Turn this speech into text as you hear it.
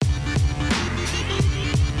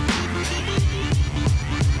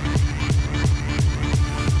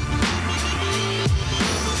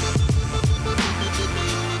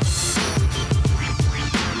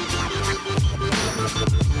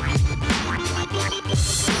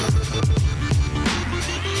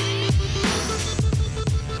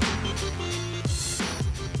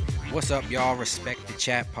What's up, y'all? Respect the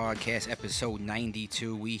Chat Podcast, episode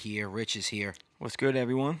 92. We here. Rich is here. What's good,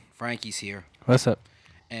 everyone? Frankie's here. What's up?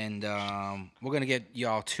 And we're going to get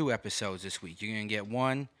y'all 2 episodes this week. You're going to get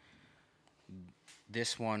one.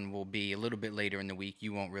 This one will be a little bit later in the week.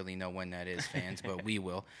 You won't really know when that is, fans, but we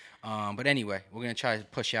will. But anyway, we're going to try to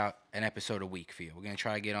push out an episode a week for you. We're going to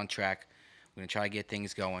try to get on track. We're going to try to get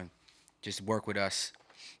things going. Just work with us.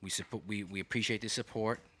 We appreciate the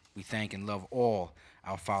support. We thank and love all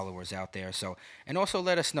our followers out there. So, and also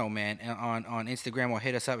let us know, man, on Instagram, or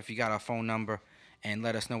hit us up if you got our phone number, and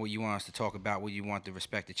let us know what you want us to talk about, what you want the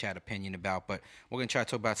Respect the Chat opinion about. But we're going to try to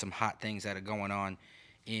talk about some hot things that are going on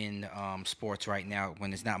in sports right now when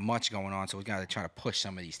there's not much going on. So we're going to try to push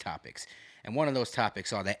some of these topics. And one of those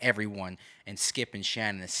topics are that everyone, and Skip and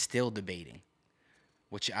Shannon, is still debating,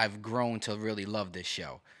 which I've grown to really love this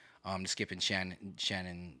show. The Skip and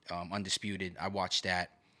Shannon Undisputed. I watched that.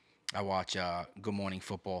 I watch Good Morning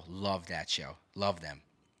Football. Love that show. Love them.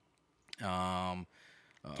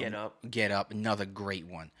 Get Up. Another great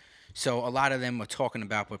one. So a lot of them are talking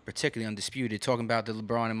about, but particularly Undisputed, talking about the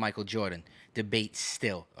LeBron and Michael Jordan debate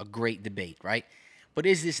still. A great debate, right? But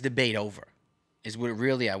is this debate over? Is what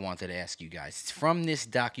really I wanted to ask you guys. It's from this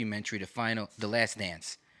documentary, The Last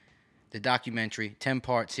Dance. The documentary,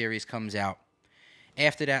 10-part series comes out.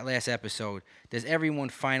 After that last episode, does everyone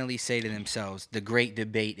finally say to themselves, the great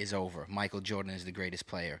debate is over? Michael Jordan is the greatest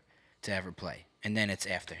player to ever play. And then it's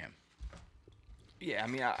after him. Yeah, I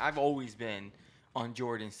mean, I've always been on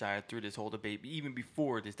Jordan's side through this whole debate, even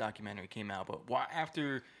before this documentary came out. But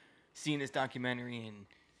after seeing this documentary and,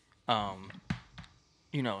 how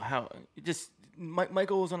just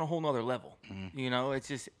Michael was on a whole nother level. Mm-hmm. You know, it's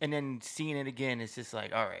just, and then seeing it again, it's just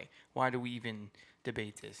like, all right, why do we even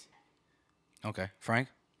debate this? Okay, Frank?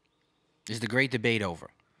 Is the great debate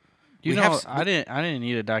over? I didn't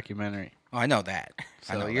need a documentary. Oh, I know that.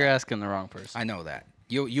 So you're asking the wrong person. I know that.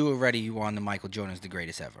 You already won the Michael Jordan's the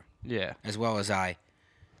greatest ever. Yeah. As well as I.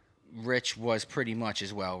 Rich was pretty much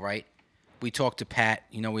as well, right? We talked to Pat.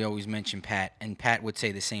 You know, we always mention Pat. And Pat would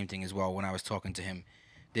say the same thing as well when I was talking to him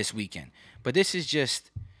this weekend. But this is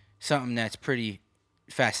just something that's pretty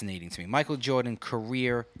fascinating to me. Michael Jordan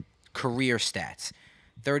career stats.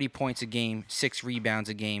 30 points a game, 6 rebounds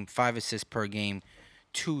a game, 5 assists per game,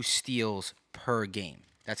 2 steals per game.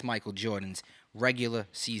 That's Michael Jordan's regular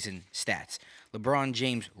season stats. LeBron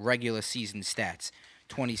James' regular season stats,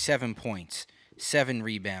 27 points, 7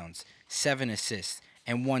 rebounds, 7 assists,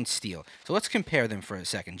 and 1 steal. So let's compare them for a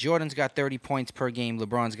second. Jordan's got 30 points per game.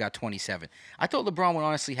 LeBron's got 27. I thought LeBron would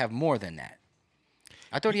honestly have more than that.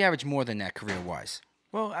 I thought he averaged more than that career-wise.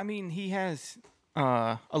 Well, I mean, he has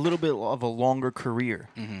a little bit of a longer career.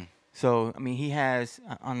 Mm-hmm. So, I mean, he has,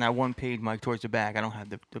 on that one page, Mike, towards the back, I don't have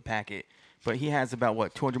the packet, but he has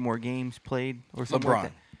about, 200 more games played or something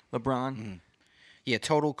like that? LeBron? Mm-hmm. Yeah,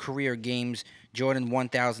 total career games, Jordan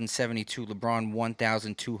 1,072, LeBron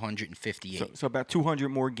 1,258. So about 200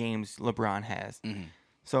 more games LeBron has. Mm-hmm.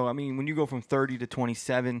 So, I mean, when you go from 30 to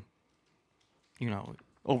 27,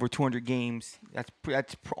 over 200 games,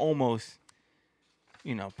 that's almost,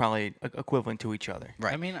 probably equivalent to each other.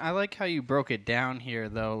 Right. I mean, I like how you broke it down here,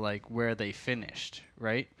 though, like where they finished,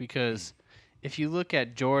 right? Because if you look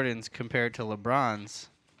at Jordan's compared to LeBron's,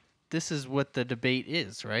 this is what the debate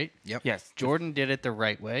is, right? Yep. Yes. Jordan did it the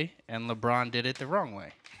right way, and LeBron did it the wrong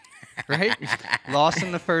way, right? Lost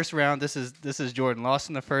in the first round. This is Jordan. Lost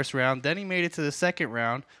in the first round. Then he made it to the second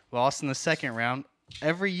round. Lost in the second round.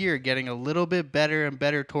 Every year getting a little bit better and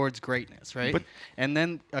better towards greatness, right? And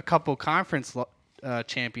then a couple conference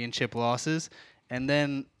championship losses, and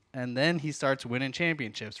then he starts winning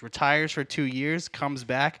championships. Retires for 2 years, comes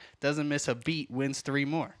back, doesn't miss a beat, wins 3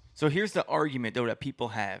 more. So here's the argument, though, that people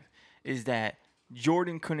have, is that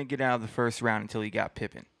Jordan couldn't get out of the first round until he got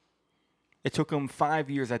Pippen. It took him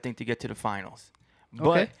 5 years, I think, to get to the finals.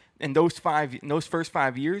 But in those first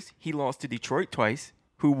 5 years, he lost to Detroit twice,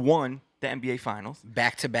 who won the NBA Finals.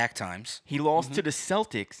 Back-to-back times. He lost to the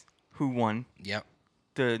Celtics, who won Yep.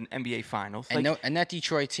 the NBA Finals. And that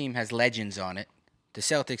Detroit team has legends on it. The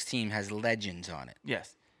Celtics team has legends on it.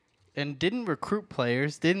 Yes. And didn't recruit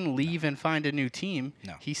players, didn't leave and find a new team.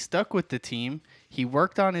 No. He stuck with the team. He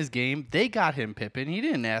worked on his game. They got him Pippen. He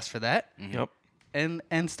didn't ask for that. Mm-hmm. Yep.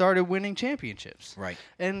 And started winning championships. Right.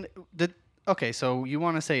 And okay, so you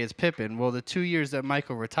want to say it's Pippen. Well, the 2 years that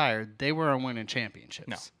Michael retired, they weren't winning championships.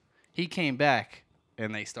 No. He came back,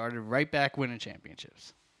 and they started right back winning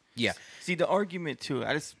championships. Yeah. See, the argument, too,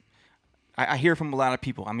 I hear from a lot of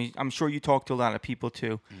people. I mean, I'm sure you talk to a lot of people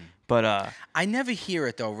too, but I never hear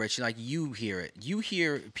it though, Rich. Like you hear it. You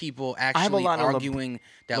hear people have a actually lot of arguing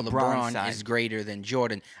that LeBron LeBron side. is greater than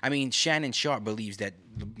Jordan. I mean, Shannon Sharp believes that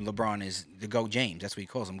LeBron is the GOAT James. That's what he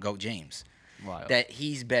calls him, GOAT James. Wild. That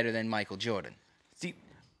he's better than Michael Jordan. see,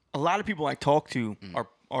 a lot of people I talk to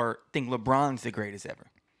are think LeBron's the greatest ever,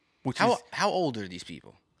 which is How old are these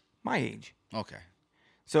people? my age. Okay.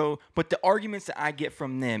 So, but the arguments that I get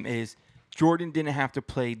from them is Jordan didn't have to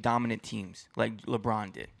play dominant teams like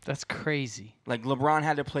LeBron did. That's crazy. Like LeBron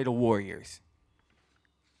had to play the Warriors.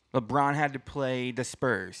 LeBron had to play the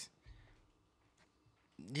Spurs.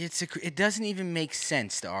 It doesn't even make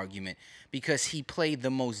sense, the argument, because he played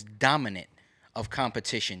the most dominant of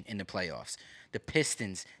competition in the playoffs. The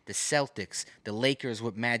Pistons, the Celtics, the Lakers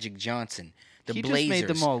with Magic Johnson, the He just Blazers made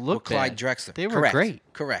them all look with Clyde bad. Drexler. They were Correct,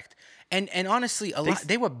 great. Correct. And honestly,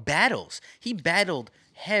 they were battles. He battled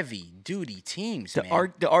heavy-duty teams,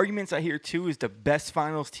 man. The arguments I hear too is the best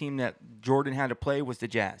finals team that Jordan had to play was the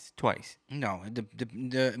Jazz twice. No,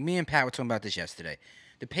 me and Pat were talking about this yesterday.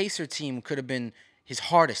 The Pacer team could have been his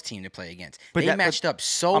hardest team to play against. They matched up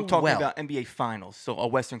so I'm talking well. about NBA Finals, so a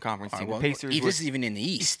Western Conference team. Well, the Pacers. this is even in the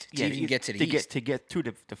East. To even get to the East. To get to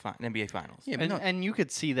the NBA Finals. Yeah, but no, And you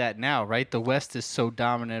could see that now, right? The West is so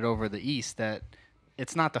dominant over the East that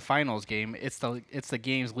it's not the finals game. It's the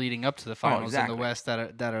games leading up to the finals exactly. in the West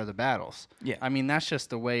that are the battles. Yeah. I mean, that's just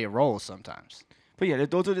the way it rolls sometimes. But yeah,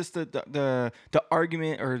 those are just the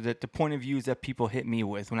argument or the point of views that people hit me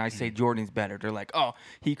with when I say Jordan's better. They're like, oh,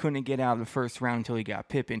 he couldn't get out of the first round until he got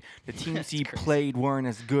Pippen. The teams he played weren't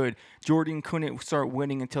as good. Jordan couldn't start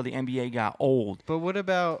winning until the NBA got old. But what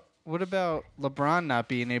about LeBron not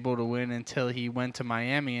being able to win until he went to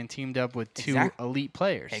Miami and teamed up with two elite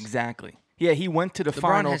players? Exactly. Yeah, he went to the LeBron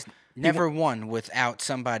finals. has never won without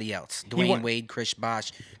somebody else. Dwayne Wade, Chris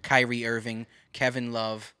Bosh, Kyrie Irving, Kevin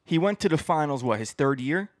Love. He went to the finals, his third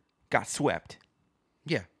year? Got swept.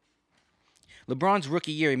 Yeah. LeBron's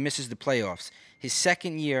rookie year, he misses the playoffs. His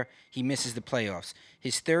second year, he misses the playoffs.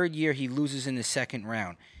 His third year, he loses in the second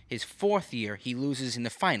round. His fourth year, he loses in the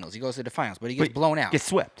finals. He goes to the finals, but he gets blown out. Gets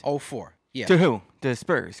swept. 0-4. Yeah. To who? The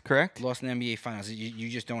Spurs, correct? Lost in the NBA Finals. You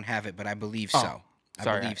just don't have it, but I believe Oh, so.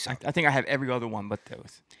 Sorry, I believe so. I think I have every other one but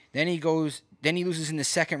those. Then he loses in the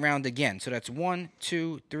second round again. So that's 1,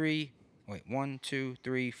 2, 3,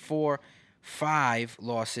 4, 5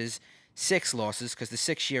 losses, 6 losses, because the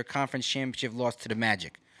 6-year conference championship loss to the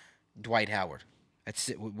Magic. Dwight Howard. That's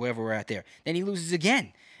it, wherever we're at there. Then he loses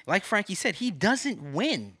again. Like Frankie said, he doesn't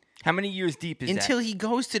win How many years deep is until that? he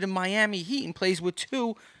goes to the Miami Heat and plays with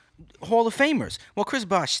 2 Hall of Famers. Well, Chris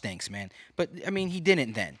Bosh stinks, man. But, I mean, he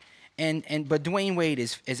didn't then. But Dwayne Wade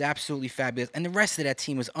is absolutely fabulous, and the rest of that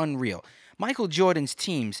team was unreal. Michael Jordan's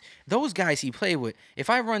teams, those guys he played with, if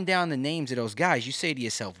I run down the names of those guys, you say to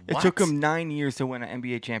yourself, what? It took him 9 years to win an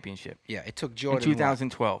NBA championship. Yeah, it took In Jordan.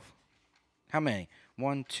 2012. How many?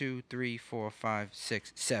 1, 2, 3, 4, 5,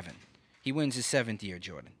 6, 7. He wins his 7th year,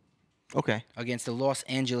 Jordan, Okay. against the Los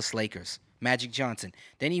Angeles Lakers. Magic Johnson.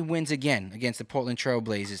 Then he wins again against the Portland Trail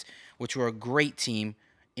Blazers, which were a great team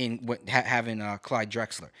in having Clyde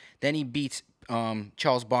Drexler. Then he beats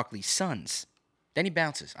Charles Barkley's Suns. Then he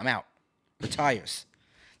bounces. I'm out. Retires.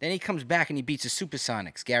 Then he comes back and he beats the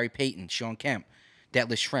Supersonics. Gary Payton, Sean Kemp,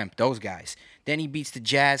 Detlef Schrempf, those guys. Then he beats the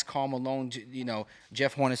Jazz, Karl Malone,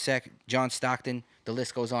 Jeff Hornacek, John Stockton. The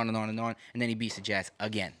list goes on and on and on. And then he beats the Jazz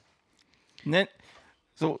again. And then,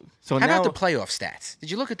 so How now, about the playoff stats? Did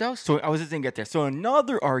you look at those? so I was just going to get there. So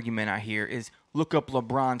another argument I hear is look up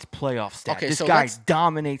LeBron's playoff stats. Okay, this so guy let's-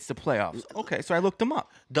 dominates the playoffs. Okay, so I looked him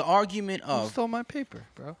up. The argument You of stole my paper,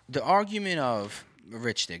 bro.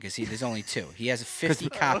 Rich did, because there's only 2. He has 50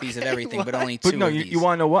 copies of everything, but only 2 But no, of you these.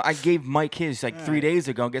 want to know what? I gave Mike his 3 days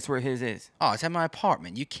ago. Guess where his is? Oh, it's at my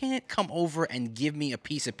apartment. You can't come over and give me a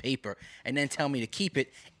piece of paper and then tell me to keep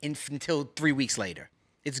it until 3 weeks later.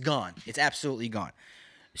 It's gone. It's absolutely gone.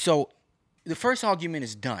 So the first argument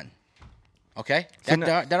is done. Okay?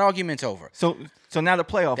 That argument's over. So now the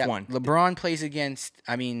playoff That one. LeBron plays against,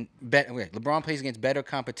 LeBron plays against better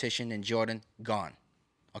competition than Jordan. Gone.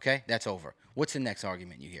 Okay? That's over. What's the next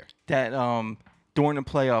argument you hear? That during the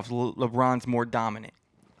playoffs, LeBron's more dominant.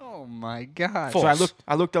 Oh my God. False. So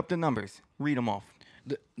I looked up the numbers. Read them off.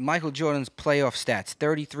 Michael Jordan's playoff stats: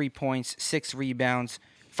 33 points, 6 rebounds,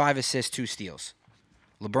 5 assists, 2 steals.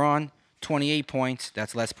 LeBron, 28 points.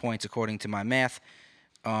 That's less points according to my math.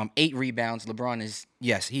 8 rebounds. LeBron is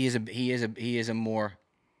he is a more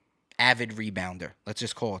avid rebounder. Let's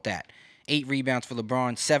just call it that. 8 rebounds for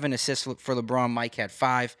LeBron, 7 assists for LeBron. Mike had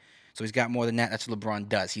 5, so he's got more than that. That's what LeBron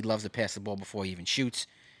does. He loves to pass the ball before he even shoots.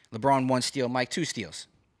 LeBron 1 steal. Mike 2 steals.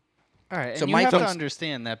 All right, So and you have Michael- to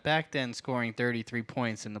understand that back then scoring 33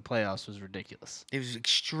 points in the playoffs was ridiculous. It was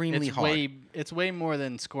extremely It's hard. it's way more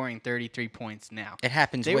than scoring 33 points now. It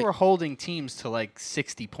happens. They were holding teams to like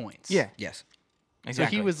 60 points. Yeah, Yes.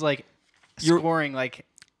 exactly. So he was like You're- scoring like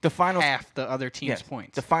the final half the other team's yes,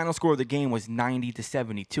 points. The final score of the game was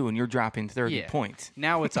 90-72, and you're dropping 30 Yeah. points.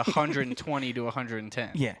 Now it's 120 to 110.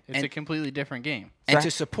 Yeah. It's And- a completely different game. And So-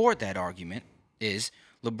 to support that argument is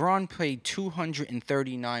LeBron played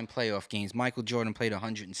 239 playoff games. Michael Jordan played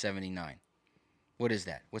 179. What is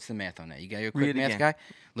that? What's the math on that? You got your quick Read it math again.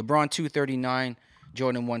 guy? LeBron 239,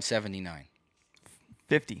 Jordan 179.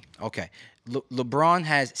 50. Okay. LeBron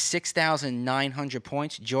has 6,900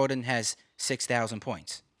 points. Jordan has 6,000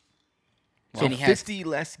 points. So And he has 50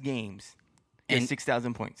 less games And- and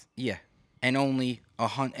 6,000 points. Yeah, and only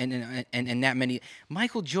and that many.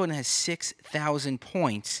 Michael Jordan has 6,000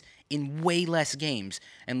 points in way less games,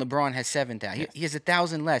 and LeBron has 7,000. He has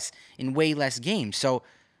 1,000 less in way less games. So,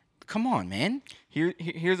 come on, man.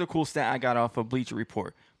 Here's a cool stat I got off of Bleacher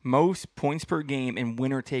Report. Most points per game in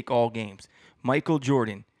winner-take-all games. Michael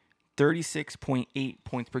Jordan, 36.8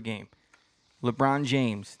 points per game. LeBron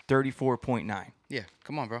James, 34.9. Yeah,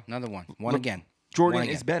 come on, bro. Another one. One again. Jordan One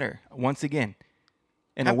is again. better, once again,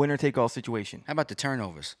 in How- a winner-take-all situation. How about the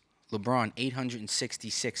turnovers? LeBron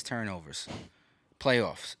 866 turnovers,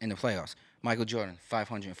 in the playoffs. Michael Jordan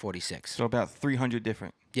 546. So about 300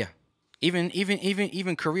 different. Yeah.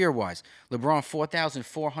 Even career wise, LeBron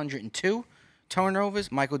 4,402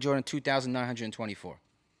 turnovers, Michael Jordan 2,924.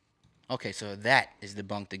 Okay, so that is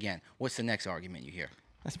debunked again. What's the next argument you hear?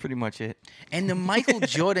 That's pretty much it. And the Michael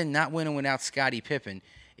Jordan not winning without Scottie Pippen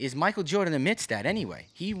is Michael Jordan admits that anyway.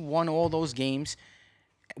 He won all those games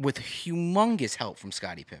with humongous help from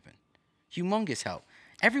Scottie Pippen. Humongous help.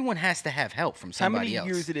 Everyone has to have help from How somebody many else.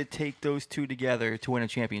 years did it take those two together to win a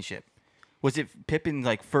championship? Was it Pippen's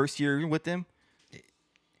like first year with them?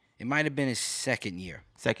 It might have been his second year.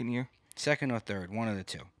 Second year? Second or third, one of the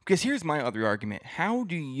two. Because here's my other argument. How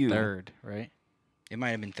do you Third, right? It might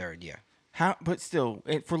have been third, yeah. But still,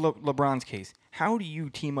 for LeBron's case, how do you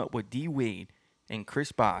team up with D Wade and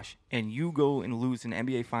Chris Bosh and you go and lose in the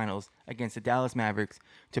NBA Finals against the Dallas Mavericks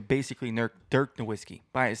to basically Dirk Nowitzki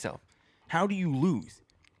by itself? How do you lose?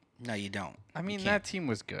 No, you don't. I mean, You that can't. team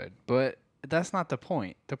was good, but that's not the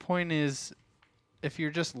point. The point is, if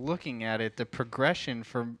you're just looking at it, the progression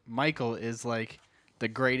for Michael is like the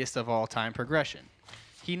greatest of all time progression.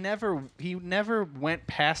 He never went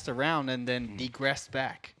past a round and then digressed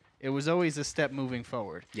back. It was always a step moving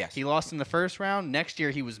forward. Yes. He lost in the first round. Next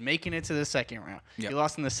year, he was making it to the second round. Yep. He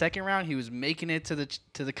lost in the second round. He was making it to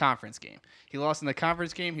the conference game. He lost in the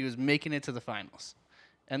conference game. He was making it to the finals.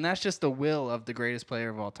 And that's just the will of the greatest player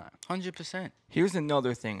of all time. 100%. Here's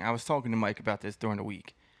another thing. I was talking to Mike about this during the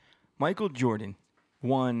week. Michael Jordan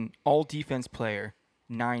won All Defense Player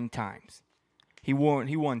 9 times. He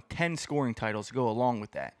won 10 scoring titles to go along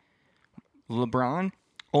with that. LeBron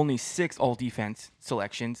only 6 All Defense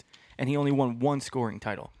selections, and he only won 1 scoring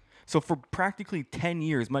title. So for practically 10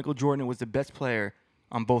 years, Michael Jordan was the best player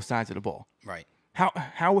on both sides of the ball. Right.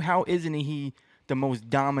 How isn't he the most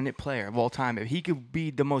dominant player of all time? If he could be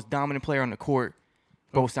the most dominant player on the court,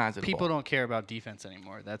 both sides of the People ball. don't care about defense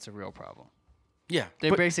anymore. That's a real problem. Yeah.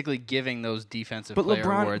 They're But- basically giving those defensive But player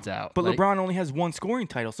LeBron, awards out. But Like, LeBron only has 1 scoring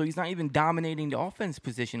title, so he's not even dominating the offense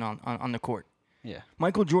position on the court. yeah.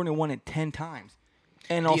 Michael Jordan won it 10 times,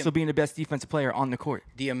 and also being the best defensive player on the court.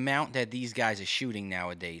 The amount that these guys are shooting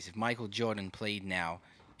nowadays, if Michael Jordan played now,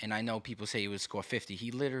 and I know people say he would score 50,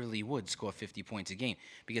 he literally would score 50 points a game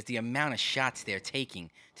because the amount of shots they're taking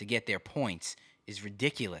to get their points is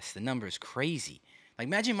ridiculous. The number is crazy. Like,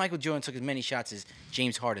 imagine Michael Jordan took as many shots as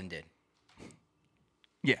James Harden did.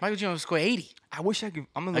 Yeah. Michael Jordan would score 80. I wish I could.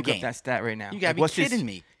 I'm gonna look game. up that stat right now. You gotta be what's kidding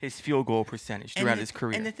me. His field goal percentage throughout his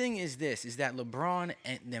career. And the thing is this, is that LeBron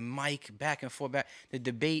and then Mike back and forth, the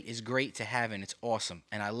debate is great to have and it's awesome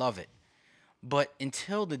and I love it. But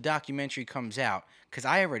until the documentary comes out, because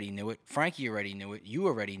I already knew it, Frankie already knew it, you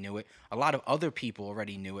already knew it, a lot of other people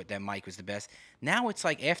already knew it, that Mike was the best. Now it's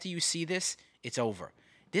like after you see this, it's over.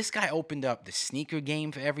 This guy opened up the sneaker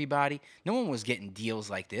game for everybody. No one was getting deals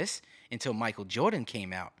like this until Michael Jordan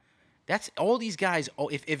came out. That's all these guys. Oh,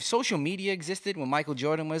 if social media existed when Michael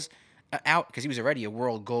Jordan was out, because he was already a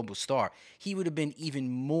world global star, he would have been even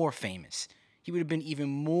more famous. He would have been even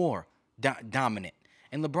more dominant.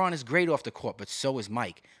 And LeBron is great off the court, but so is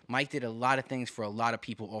Mike. Mike did a lot of things for a lot of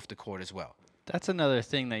people off the court as well. That's another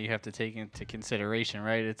thing that you have to take into consideration,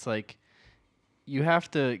 right? It's like you have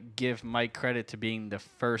to give Mike credit to being the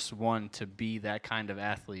first one to be that kind of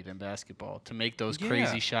athlete in basketball, to make those Yeah.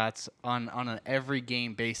 crazy shots on an every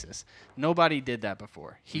game basis. Nobody did that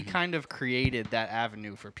before. He kind of created that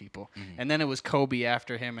avenue for people. And then it was Kobe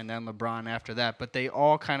after him and then LeBron after that. But they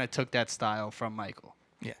all kind of took that style from Michael.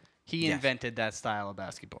 Yeah. He Yes. invented that style of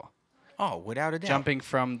basketball. Oh, without a doubt. Jumping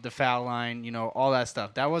from the foul line, all that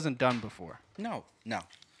stuff. That wasn't done before. No.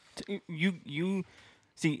 You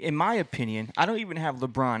see, in my opinion, I don't even have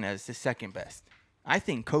LeBron as the second best. I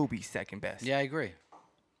think Kobe's second best. Yeah, I agree.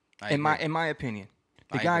 In my opinion,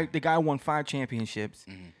 the guy won 5 championships.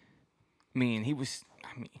 Mm-hmm. I mean, he was.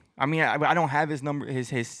 I don't have his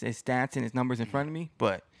stats and his numbers in front of me,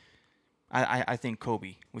 but I think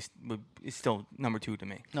Kobe is still number 2 to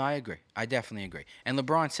me. No, I agree. I definitely agree. And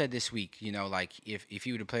LeBron said this week, like if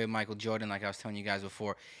he would have played with Michael Jordan, like I was telling you guys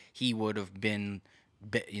before, he would have been,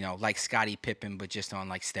 like Scottie Pippen, but just on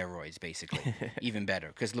like steroids, basically, even better.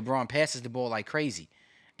 Because LeBron passes the ball like crazy,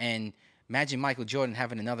 and imagine Michael Jordan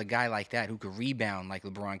having another guy like that who could rebound like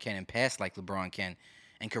LeBron can and pass like LeBron can,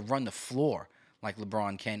 and could run the floor like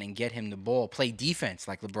LeBron can and get him the ball, play defense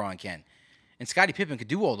like LeBron can. And Scottie Pippen could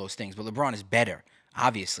do all those things, but LeBron is better,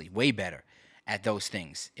 obviously, way better at those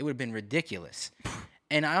things. It would have been ridiculous.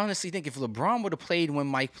 And I honestly think if LeBron would have played when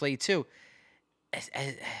Mike played too,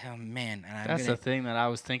 oh man. And That's the thing that I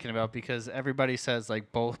was thinking about, because everybody says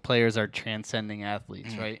like both players are transcending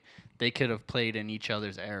athletes, right? They could have played in each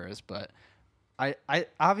other's eras, but I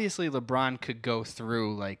obviously LeBron could go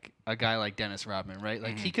through like a guy like Dennis Rodman, right?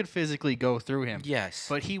 Like he could physically go through him. Yes.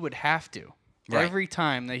 But he would have to Right. every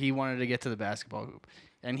time that he wanted to get to the basketball hoop.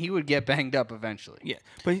 And he would get banged up eventually. Yeah,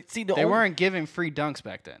 but see, They weren't giving free dunks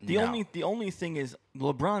back then. the only thing is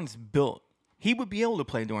LeBron's built. He would be able to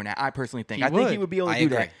play during that. I personally think. He I think he would. would be able to I do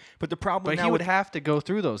agree. that. But the problem But now he would with, have to go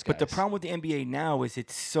through those guys. but the problem with the NBA now is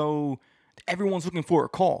it's so everyone's looking for a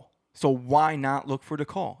call. So why not look for the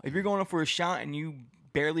call? If you're going up for a shot and you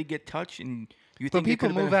barely get touched and you But think it people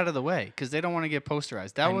could've been move a- out of the way because they don't want to get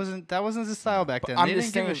posterized. That wasn't the style back then. I'm They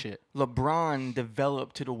just didn't give a saying, shit. LeBron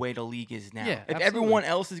developed to the way the league is now. Yeah, if absolutely. everyone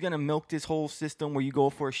else is gonna milk this whole system where you go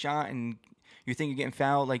for a shot and you think you're getting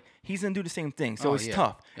fouled, like he's gonna do the same thing. So Oh, it's yeah.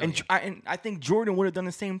 tough. Oh, And yeah. and I think Jordan would have done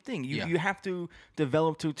the same thing. You Yeah. you have to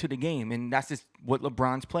develop to the game, and that's just what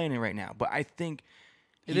LeBron's playing in right now. But I think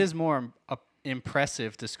It is more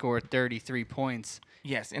impressive to score 33 points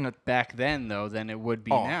yes, in back then, though, than it would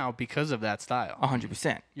be Oh. now because of that style.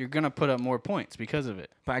 100%. You're going to put up more points because of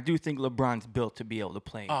it. But I do think LeBron's built to be able to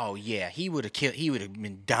play. Oh yeah, he would have killed. He would have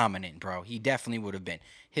been dominant, bro. He definitely would have been.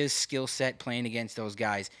 His skill set playing against those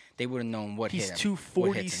guys, they would have known what He's hit him. 240,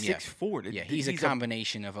 what hits him. Yeah. 6'4". Yeah, he's a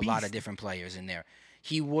combination of a lot of beast. different players in there.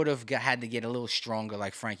 He would have had to get a little stronger,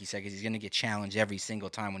 like Frankie said, because he's going to get challenged every single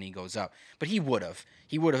time when he goes up. But he would have.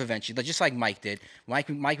 He would have eventually, just like Mike did.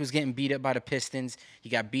 Mike was getting beat up by the Pistons. He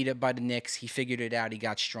got beat up by the Knicks. He figured it out. He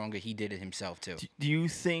got stronger. He did it himself too. Do you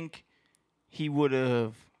think he would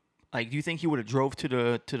have do you think he would have drove to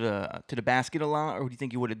the basket a lot, or do you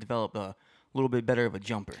think he would have developed a little bit better of a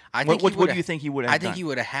jumper? What do you think he would have I think done? he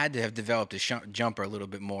would have had to have developed a jumper a little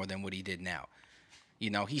bit more than what he did now.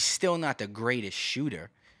 He's still not the greatest shooter.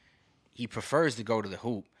 He prefers to go to the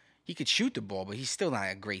hoop. He could shoot the ball, but he's still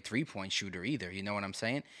not a great three-point shooter either. You know what I'm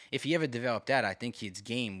saying? If he ever developed that, I think his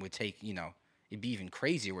game would take, it'd be even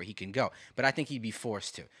crazier where he can go. But I think he'd be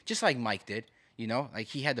forced to. Just like Mike did, like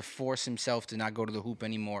he had to force himself to not go to the hoop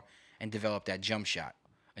anymore and develop that jump shot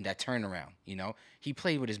and that turnaround, He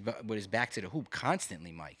played with his back to the hoop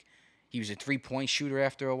constantly, Mike. He was a three-point shooter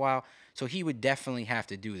after a while, so he would definitely have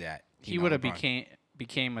to do that. He would have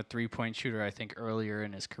became a three-point shooter, I think, earlier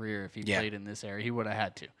in his career if he Yeah. played in this area. He would have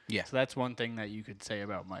had to. Yeah. So that's one thing that you could say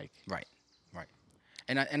about Mike. Right.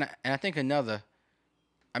 And I think another.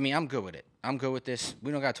 I mean, I'm good with it. I'm good with this.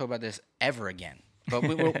 We don't got to talk about this ever again, but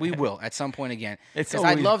we will at some point again. It's Because I'd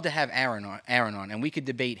always- love to have Aaron on, and we could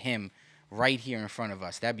debate him right here in front of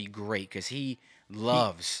us. That'd be great because he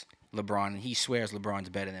loves LeBron and he swears LeBron's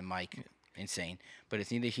better than Mike. Insane, but it's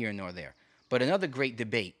neither here nor there. But another great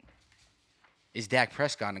debate is Dak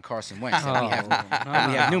Prescott and Carson Wentz. that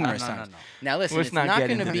we have numerous times. No. Now listen, Let's it's not not get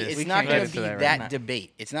going to into be this. it's We not can't going get to be into that right that now.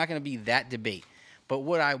 debate. It's not going to be that debate. But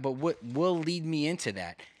what will lead me into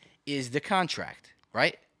that is the contract,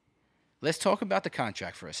 right? Let's talk about the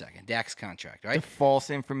contract for a second. Dak's contract, the right? false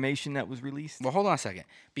information that was released. Well, hold on a second.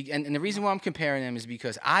 And the reason why I'm comparing them is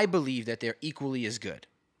because I believe that they're equally as good.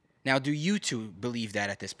 Now, do you two believe that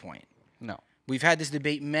at this point? No. We've had this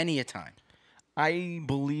debate many a time. I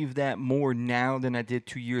believe that more now than I did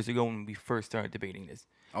 2 years ago when we first started debating this.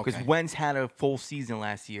 Because Okay. Wentz had a full season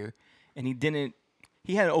last year, and he didn't.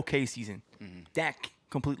 He had an okay season. Mm-hmm. Dak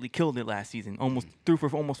completely killed it last season. Threw for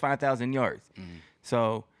almost 5,000 yards.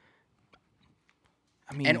 So,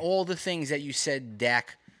 I mean, And all the things that you said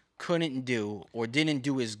Dak couldn't do or didn't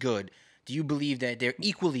do as good, do you believe that they're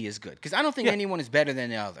equally as good? Because I don't think Yeah. anyone is better than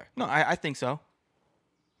the other. no, I think so.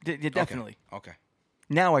 Definitely. Okay.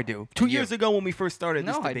 Now I do. 2 You. years ago when we first started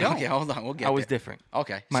this No, I debate, don't. Okay, hold on. We'll get I was there. different.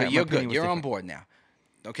 Okay, My so you're opinion good. was You're on different. board now.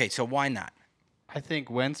 Okay, so why not? I think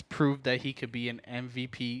Wentz proved that he could be an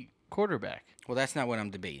MVP quarterback, Well, that's not what I'm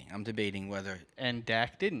debating. I'm debating whether and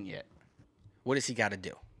Dak didn't yet. what does he got to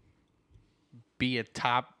do? Be a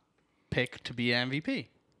top pick to be an MVP.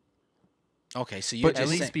 Okay, so you're At just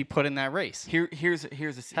least saying, be put in that race. Here's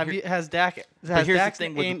a Has Dak here's the Dak's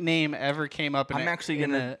thing with- name ever came up in I'm a- actually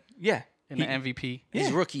in gonna the he- MVP? his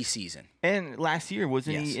yeah. rookie season. And last year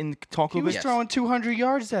wasn't Yes. he in talk He of was it? Yes. throwing 200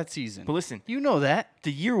 yards that season. But listen, You know that.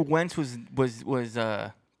 the year Wentz was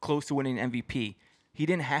close to winning MVP, he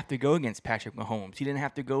didn't have to go against Patrick Mahomes. He didn't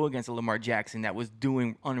have to go against a Lamar Jackson that was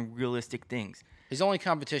doing unrealistic things. His only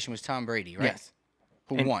competition was Tom Brady, right? Yes.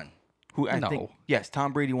 Who And- won? Who I No. think yes,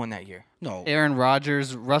 Tom Brady won that year. No. Aaron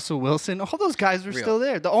Rodgers, Russell Wilson, all those guys were Real. still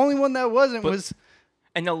there. The only one that wasn't But- was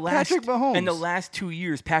And the last Patrick Mahomes. In the last 2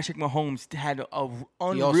 years, Patrick Mahomes had a He also said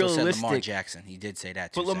unrealistic. Lamar Jackson. He did say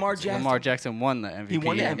that too. But Lamar seconds ago. Jackson- Lamar Jackson won the MVP. He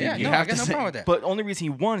won the MVP. Yeah, You no, I have got to no say- problem with that. But the only reason he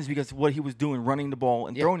won is because of what he was doing, running the ball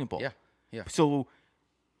and throwing the ball. Yeah, yeah. So,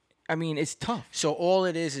 I mean, it's tough. So all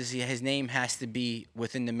it is his name has to be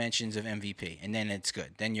within the mentions of MVP, and then it's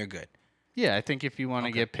good. Then you're good. Yeah, I think if you want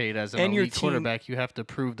to get paid as an And your elite team- quarterback, you have to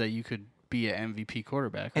prove that you could be an MVP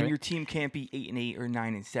quarterback, right? And your team can't be 8-8 or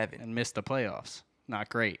 9-7. and miss the playoffs. Not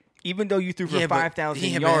great. Even though you threw for Yeah, but- 5,000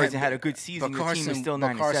 yeah, but- yards and had a good season, But your team was still but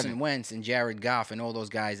 9-7. Carson Wentz and Jared Goff and all those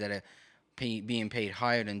guys that are being paid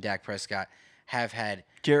higher than Dak Prescott have had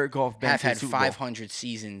Jared Goff been have to the had Super Bowl. 500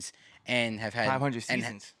 seasons and have had 500 and-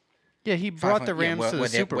 seasons. Yeah, he brought the 500 yeah, Rams where to the they're-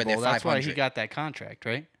 Super where they're Bowl. That's why he 500. got that contract,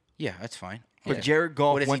 right? Yeah, that's fine. But Yeah. Jared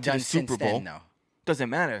Goff What has he went to done the since Super Bowl. then, though? Doesn't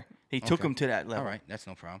matter. He took Okay. him to that level. All right, that's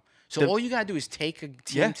no problem. So The- all you gotta do is take a team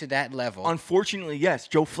Yeah. to that level. Unfortunately, yes,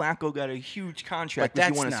 Joe Flacco got a huge contract But because he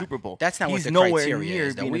that's won a not, Super Bowl. That's not He's what the nowhere criteria near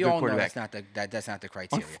is. Though. being We a good all know quarterback. that's not the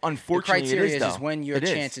criteria. Unfortunately, the criteria it is, is though. when your It is.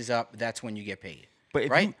 chance is up. That's when you get paid. But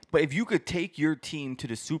right? if you could take your team to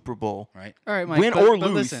the Super Bowl, Right. All right, Mike, Win but, or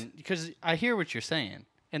but lose. listen, because I hear what you're saying,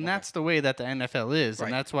 and that's the way that the NFL is, Right.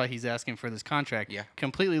 and that's why he's asking for this contract. Yeah.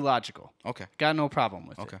 Completely logical. Okay. Got no problem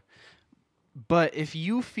with Okay. it. But if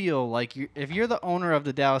you feel like if you're the owner of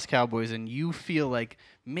the Dallas Cowboys and you feel like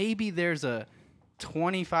maybe there's a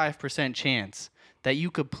 25% chance that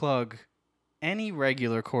you could plug any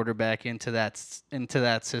regular quarterback into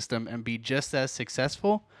that system and be just as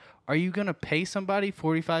successful, are you going to pay somebody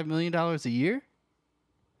 $45 million a year?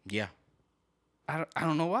 Yeah. I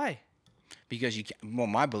don't know why. Because you can, well,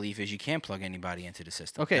 my belief is you can't plug anybody into the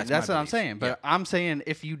system. Okay, that's my what I'm belief. saying. But Yeah. I'm saying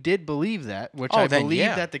if you did believe that, which Oh, I then believe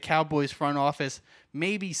yeah. that the Cowboys front office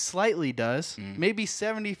maybe slightly does, Mm. maybe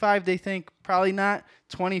 75 they think probably not,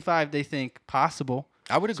 25 they think possible.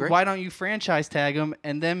 I would So agree. why don't you franchise tag him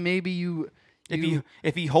and then maybe you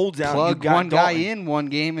if he holds out, you plug got one guy Dalton. in one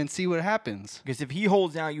game and see what happens? Because if he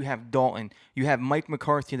holds out, you have Dalton. You have Mike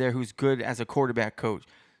McCarthy there, who's good as a quarterback coach.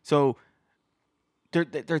 So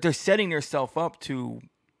they're setting themselves up to.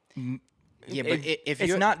 Yeah, but if it's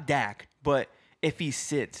you're not Dak, but if he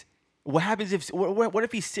sits, what happens if what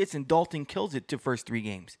if he sits and Dalton kills it the first 3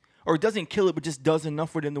 games, or doesn't kill it but just does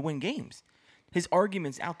enough for them to win games? His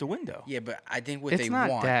argument's out the window. yeah, but I think what It's they not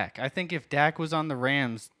want. Dak. I think if Dak was on the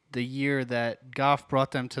Rams the year that Goff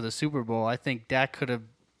brought them to the Super Bowl, I think Dak could have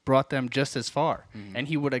brought them just as far, and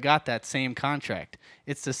he would have got that same contract.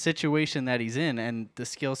 It's the situation that he's in and the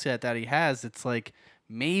skill set that he has. It's like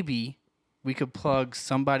maybe we could plug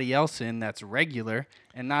somebody else in that's regular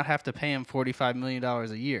and not have to pay him $45 million a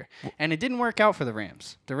year. And it didn't work out for the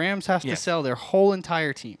Rams. The Rams have to Yes. sell their whole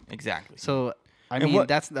entire team. Exactly. So, I And mean, what-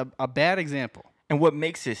 that's a bad example. And what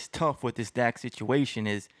makes this tough with this Dak situation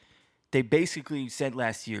is they basically said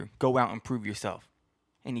last year, go out and prove yourself.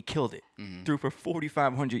 And he killed it. Threw for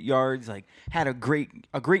 4,500 yards, like had a great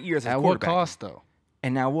year as a At what quarterback. cost, though?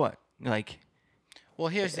 And now what? Like, Well,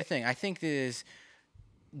 here's the thing. I think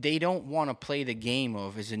they don't want to play the game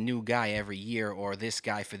of as a new guy every year or this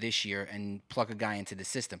guy for this year and plug a guy into the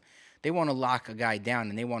system. They want to lock a guy down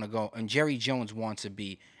and they want to go. And Jerry Jones wants to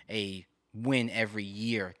be a win every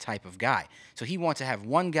year type of guy. So he wants to have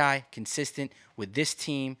one guy consistent with this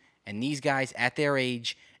team and these guys at their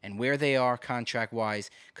age and where they are contract-wise,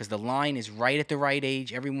 because the line is right at the right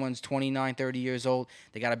age. Everyone's 29, 30 years old.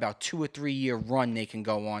 They got about 2 or 3 year run they can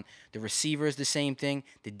go on. The receiver is the same thing.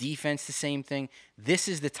 The defense the same thing. This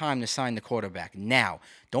is the time to sign the quarterback. Now,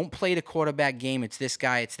 don't play the quarterback game. It's this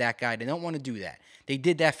guy, it's that guy. They don't want to do that. They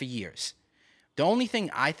did that for years. The only thing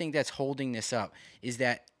I think that's holding this up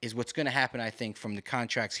is what's going to happen, I think, from the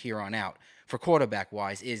contracts here on out for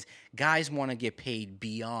quarterback-wise is guys want to get paid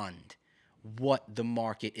beyond what the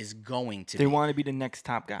market is going to be. They want to be the next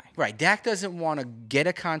top guy. Right. Dak doesn't want to get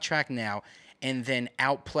a contract now and then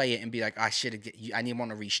outplay it and be like, I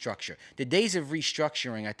want to restructure. The days of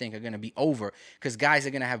restructuring, I think, are going to be over because guys are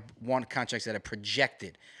going to want contracts that are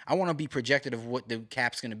projected. I want to be projected of what the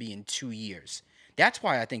cap's going to be in 2 years. That's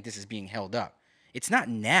why I think this is being held up. It's not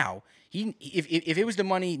now. If it was the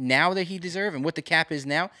money now that he deserved and what the cap is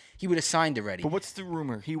now, he would have signed already. But what's the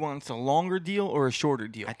rumor? He wants a longer deal or a shorter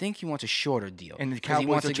deal? I think he wants a shorter deal. And the because he Cowboys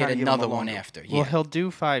wants are to trying get to give him a another one longer. after. Well, Yeah. he'll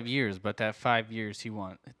do 5 years, but that 5 years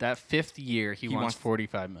that fifth year he wants wants-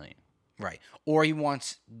 $45 million. Right. Or he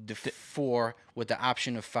wants the 4 with the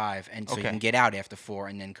option of 5, and so he Okay. can get out after 4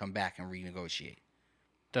 and then come back and renegotiate.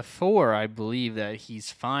 The 4, I believe that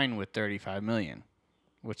he's fine with $35 million,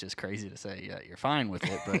 which is crazy to say that you're fine with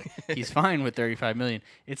it, but he's fine with $35 million.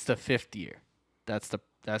 It's the 5th year. That's the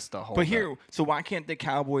whole. But here, so why can't the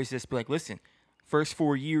Cowboys just be like, listen, first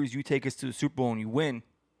 4 years you take us to the Super Bowl and you win,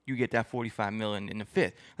 you get that $45 million in the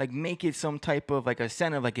 5th. Like make it some type of like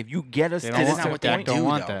incentive. Like if you get us They to don't this That's want not what that. they They do, don't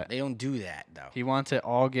want though. that. They don't do that, though. he wants it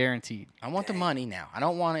all guaranteed. I want the money now. I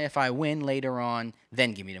don't want it if I win later on,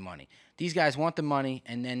 then give me the money. These guys want the money,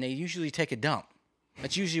 and then they usually take a dump.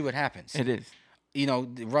 That's usually what happens. It is. You know,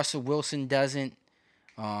 Russell Wilson doesn't,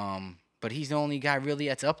 but he's the only guy really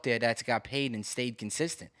that's up there that's got paid and stayed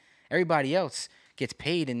consistent. Everybody else gets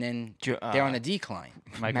paid, and then they're on a decline.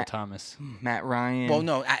 Michael Matt- Thomas. Matt Ryan. Well,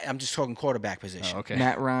 no, I'm just talking quarterback position. Oh, okay.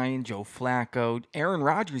 Matt Ryan, Joe Flacco, Aaron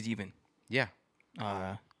Rodgers even. Yeah.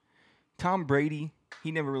 Tom Brady,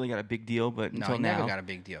 he never really got a big deal, but No, until he now. never got a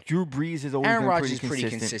big deal. Drew Brees has always Aaron been Rodgers is pretty pretty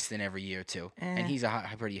consistent. consistent every year, too. Eh. And he's a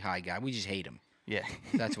pretty high guy. We just hate him. Yeah.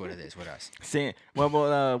 That's what it is with us.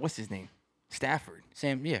 What's his name? Stafford.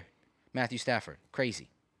 Matthew Stafford. Crazy.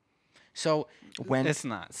 So, When It's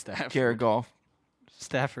not Stafford. Jared Goff.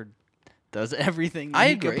 Stafford does everything I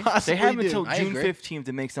he agree. could possibly They have do. until I June agree. 15th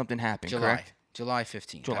to make something happen, correct? July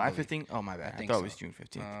 15th. July I believe. 15th? Oh, my bad. I think thought so. it was June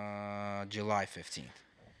 15th. July 15th.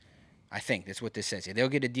 I think that's what this says here. They'll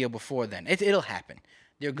get a deal before then. It'll happen.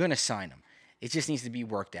 They're going to sign him. It just needs to be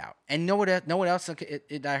worked out. And know what else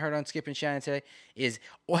I heard on Skip and Shannon today is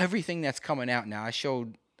everything that's coming out now. I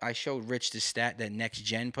showed Rich the stat that Next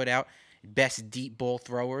Gen put out. Best deep ball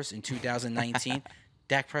throwers in 2019.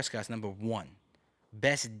 Dak Prescott's number 1.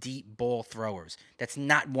 Best deep ball throwers. That's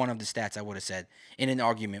not one of the stats I would have said in an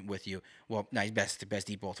argument with you. Well, no, he's best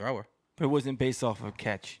deep ball thrower. But it wasn't based off of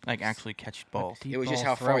catch, like actually catch balls. Deep It was just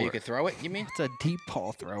ball how far you thrower. could throw it, you mean? It's a deep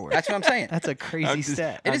ball thrower. That's what I'm saying. That's a crazy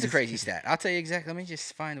stat. It is a crazy stat. I'll tell you exactly. Let me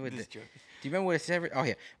just find what. Do you remember what it's ever? Oh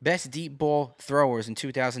yeah, best deep ball throwers in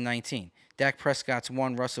 2019. Dak Prescott's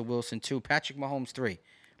 1, Russell Wilson 2, Patrick Mahomes 3,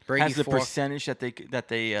 Brady Has the 4. percentage that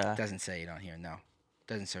they Doesn't say it on here. No,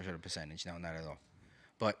 doesn't search for the percentage. No, not at all.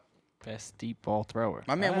 But Best deep ball thrower.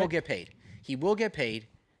 my man All will right. get paid. He will get paid,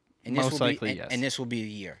 and this Most will likely, be yes. and this will be the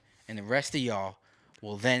year. And the rest of y'all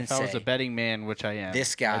will then If I was say, a betting man, which I am,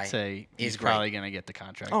 This guy I'd say is he's great. probably going to get the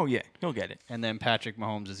contract. Oh yeah, he'll get it. And then Patrick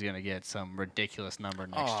Mahomes is going to get some ridiculous number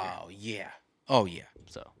next year. "Oh yeah, oh yeah,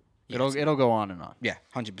 So Yes. it'll go on and on yeah,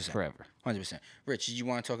 100%, forever. 100%." Rich, did you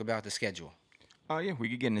want to talk about the schedule? Oh yeah, we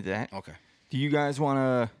could get into that. Okay. Do you guys want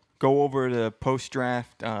to go over the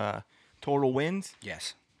post-draft total wins?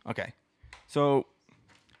 Yes. Okay. So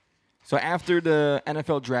after the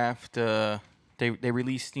NFL draft, they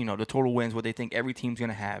released the total wins, what they think every team's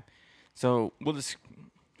gonna have. So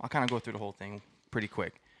I'll kind of go through the whole thing pretty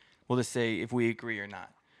quick. We'll just say if we agree or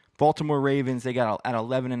not. Baltimore Ravens, they got at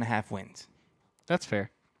 11.5 wins. That's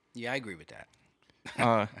fair. Yeah, I agree with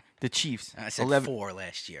that. The Chiefs, I said 11. 4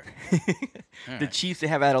 last year. The Chiefs, they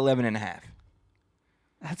have at 11.5.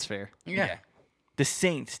 That's fair. Yeah. The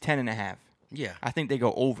Saints, 10.5. Yeah. I think they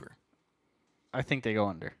go over. I think they go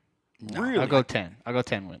under. No. Really? I'll go 10. I'll go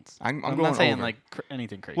 10 wins. I'm not going saying over. like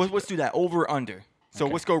anything crazy. Let's do that. Over, under. So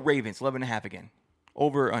Okay. let's go Ravens, 11.5 again.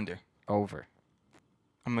 Over or under? over.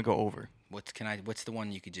 I'm going to go over. What's the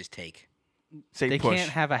one you could just take? Say They push.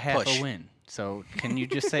 can't have a half Push. a win. So can you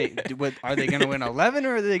just say, are they going to win 11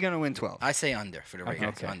 or are they going to win 12? I say under for the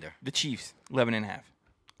Ravens. Okay. Under. The Chiefs, 11.5.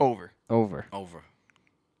 Over. Over. Over.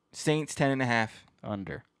 Saints, 10.5.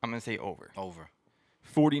 Under. I'm going to say over. Over.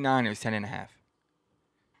 49ers, 10.5.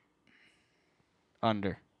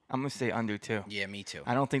 Under. I'm gonna say under too. Yeah, me too.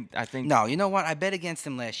 I think No, you know what? I bet against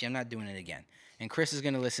them last year. I'm not doing it again. And Chris is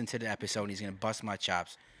going to listen to the episode. And he's going to bust my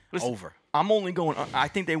chops. Listen, Over. I'm only going. I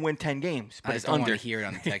think they win 10 games, but I it's just don't under. want to hear it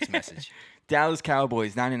on the text message. Dallas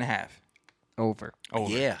Cowboys 9.5. Over.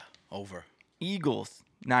 Over. Yeah, over. Eagles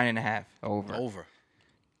 9.5. Over. Over.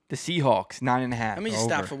 The Seahawks 9.5. Let me just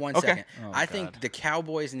stop Over. for 1 Okay. second. Oh, I God. think the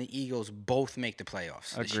Cowboys and the Eagles both make the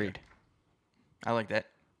playoffs. This year. Agreed. I like that.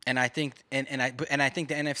 And I think I think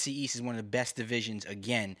the NFC East is one of the best divisions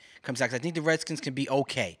again. Comes out 'cause I think the Redskins can be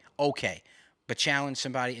okay, but challenge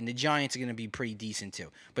somebody, and the Giants are going to be pretty decent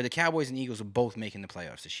too. But the Cowboys and Eagles are both making the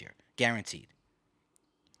playoffs this year, guaranteed.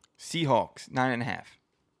 Seahawks 9.5.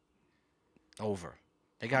 Over.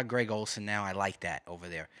 They got Greg Olson now. I like that over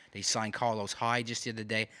there. They signed Carlos Hyde just the other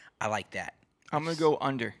day. I like that. I'm gonna go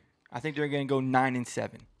under. I think they're gonna go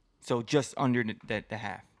 9-7. So just under the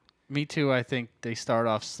half. Me too. I think they start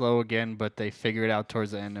off slow again, but they figure it out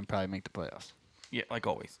towards the end and probably make the playoffs. Yeah, like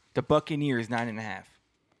always. The Buccaneers 9.5.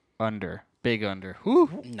 Under. Big under.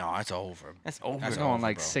 Whew. No, it's over. That's over. That's That's going over,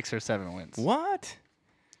 like bro. 6 or 7 wins. What?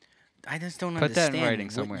 I just don't Put that understand in writing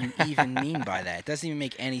what somewhere. you even mean by that. It doesn't even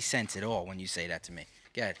make any sense at all when you say that to me.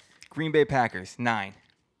 Go ahead. Green Bay Packers 9.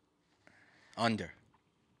 Under.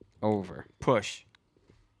 Over. Push.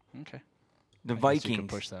 Okay. The I guess you could Vikings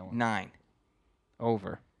push that one. 9.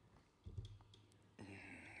 Over.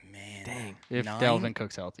 Man. Dang. If 9? Delvin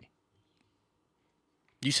Cook's healthy.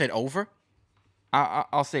 You said over?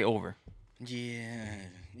 I'll say over. Yeah.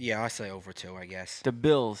 Yeah, I say over too, I guess. The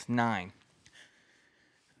Bills 9.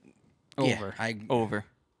 Over. Yeah, Over.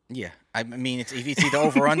 yeah. I mean, it's either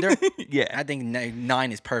over or under. Yeah. I think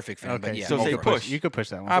 9 is perfect for him. But Okay. yeah, So I'm say over. push. You could push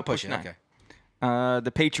that one. I'll push it. push 9. Okay.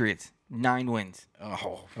 The Patriots 9 wins.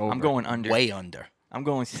 Oh, Over. I'm going under. way under. I'm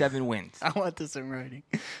going 7 wins. I want this in writing.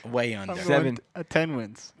 Way under. I'm Seven. going 10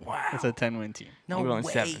 wins. Wow. It's a 10-win team No I'm going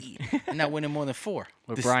way. 7. I'm not winning more than 4.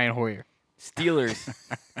 with This- Brian Hoyer. Steelers.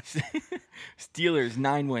 Steelers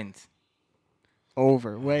 9 wins.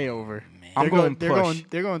 Over. Way over. Man. I'm going push.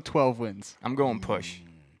 They're going 12 wins. I'm going push.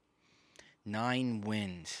 9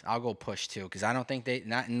 wins. I'll go push too because I don't think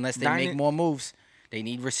not unless they 9 make more moves. They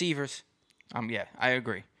need receivers. Yeah, I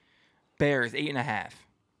agree. Bears 8.5.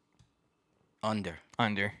 Under.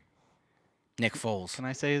 Under. Nick Foles. Can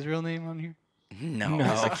I say his real name on here? No,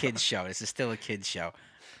 No. it's a kids show. This is still a kids show.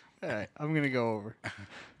 All right. I'm going to go over.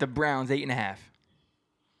 The Browns 8.5.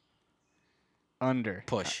 Under.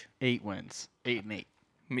 Push. 8 wins. 8 and 8.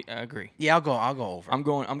 I agree. Yeah, I'll go over. I'm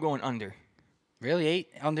going under. Really 8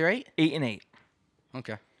 under 8? 8-8.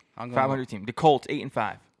 Okay. I'll go 500 team. The Colts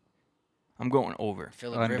 8-5. I'm going over.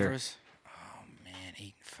 Phillip Under. Rivers. Oh man,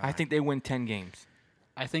 8-5. I think they win 10 games.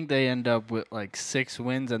 I think they end up with like 6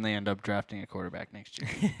 wins and they end up drafting a quarterback next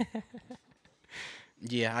year.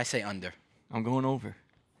 Yeah, I say under. I'm going over.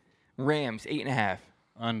 Rams 8.5.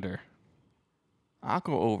 Under. I'll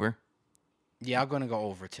go over. Yeah, I'm gonna go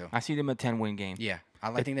over too. I see them a 10-win game. Yeah,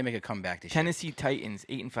 I think they make a comeback this Tennessee Titans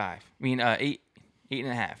 8-5. I mean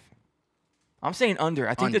 8.5. I'm saying under.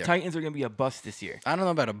 I think Under. the Titans are gonna be a bust this year. year. I don't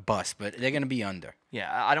know about a bust, but they're gonna be under. Yeah,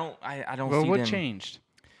 I don't Well, see what them. changed?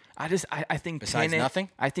 I think Besides nothing?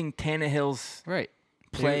 I think Tannehill's Right.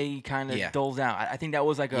 play kind of Yeah. dulls out. I think that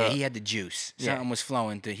was like Yeah, a he had the juice. Yeah. Something was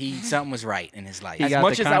flowing. Something was right in his life. He as got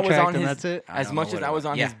much the as I was contract on and his that's it? I as don't much know as what I it was was.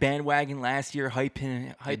 on Yeah. his bandwagon last year,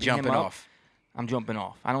 hyping You're him jumping up. off. I'm jumping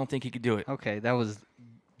off. I don't think he could do it. Okay, that was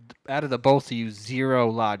out of the both of you 0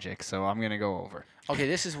 logic, so I'm going to go over. Okay,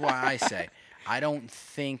 this is why I say I don't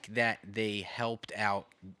think that they helped out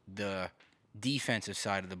the defensive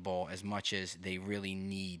side of the ball as much as they really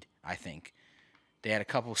need. I think they had a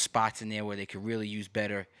couple spots in there where they could really use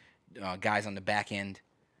better guys on the back end,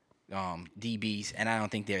 DBs, and I don't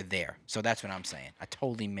think they're there. So that's what I'm saying. I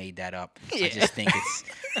totally made that up. I just think it's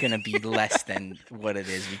gonna be less than what it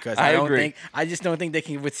is because I agree. I just don't think they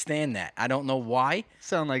can withstand that. I don't know why,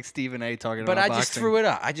 Sound like Stephen A. talking but about I boxing. just threw it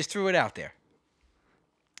up. I just threw it out there.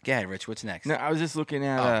 Go ahead, Rich. What's next? No, I was just looking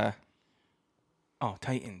at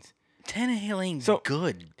Titans. Tannehill ain't So-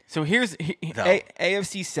 good. So here's Though.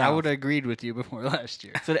 AFC South. I would have agreed with you before last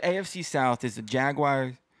year. So the AFC South is the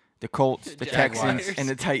Jaguars, the Colts, the Texans, Jaguars. and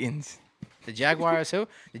the Titans. The Jaguars who?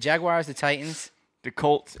 The Jaguars, the Titans. The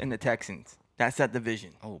Colts and the Texans. That's that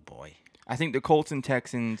division. Oh boy. I think the Colts and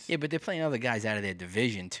Texans. Yeah, but they're playing other guys out of their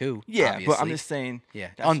division too. Yeah, but I'm obviously. just saying. Yeah,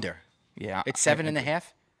 that's- under. Yeah, It's I-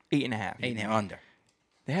 7.5. 8.5. 8.5 under.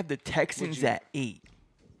 They have the Texans you- at 8.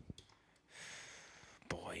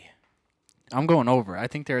 Boy. I'm going over. I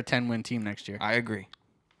think they're a 10-win team next year. I agree.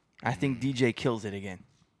 I think DJ kills it again.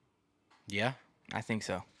 Yeah, I think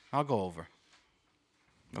so. I'll go over.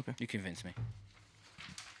 Okay. You convince me.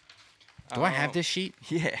 Do I have this sheet?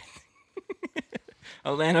 Yeah.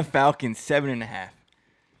 Atlanta Falcons 7.5.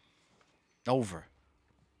 Over.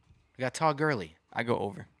 We got Todd Gurley. I go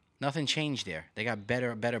over. Nothing changed there. They got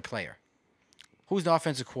better player. Who's the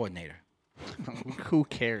offensive coordinator? Who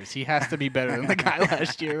cares? He has to be better than the guy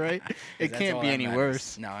last year, right? It That's can't all be that any matters.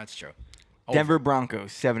 worse. No, that's true. Over. Denver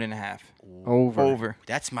Broncos 7.5. Over. Over.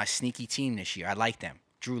 That's my sneaky team this year. I like them.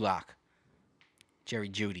 Drew Lock. Jerry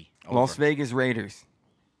Judy. Over. Las Vegas Raiders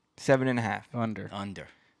 7.5. Under.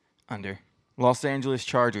 Under. Los Angeles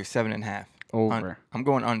Chargers 7.5. Over. I'm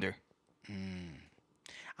going under.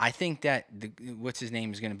 I think that what's his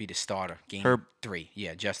name is going to be the starter. Game 3.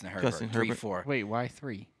 Yeah, Justin Herbert. Justin 3, Herbert. 4. Wait, why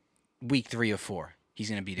 3? Week 3 or 4. He's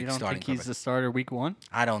going to be the You don't starting think he's quarterback. the starter week 1?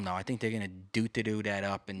 I don't know. I think they're going to do that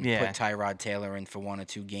up and Yeah. put Tyrod Taylor in for 1 or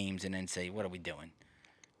 2 games and then say, what are we doing?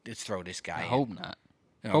 Let's throw this guy I in. hope not.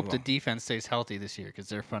 No, Hope well, the defense stays healthy this year because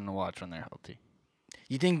they're fun to watch when they're healthy.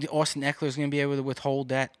 You think Austin Eckler is going to be able to withhold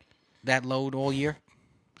that load all year?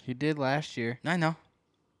 He did last year, I know.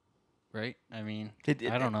 right? I mean, It-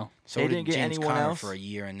 I don't know. So They did didn't get James anyone Conner else? for a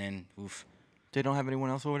year and then oof. They don't have anyone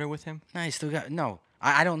else over there with him? No, he still got no.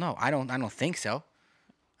 I don't know. I don't think so.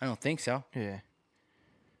 I don't think so. Yeah.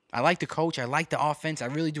 I like the coach. I like the offense. I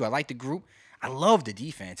really do. I like the group. I love the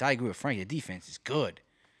defense. I agree with Frank. The defense is good.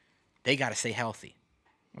 They got to stay healthy.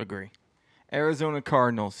 Agree. Arizona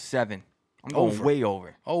Cardinals 7. I'm going Over. way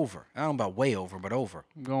over. Over. I don't know about way over, but over.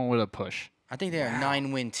 I'm going with a push. I think they're a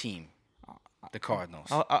 9-win team. The Cardinals.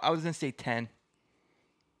 I was going to say 10.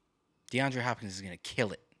 DeAndre Hopkins is going to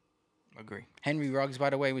kill it. Agree. Henry Ruggs, by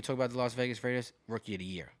the way, we talk about the Las Vegas Raiders, Rookie of the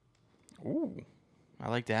Year. Ooh. I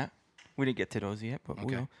like that. We didn't get to those yet, but we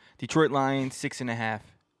Okay. will. Detroit Lions 6.5.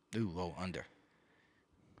 Ooh, low under.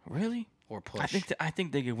 Really? Or push. I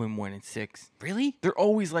think they could win more than 6. Really? They're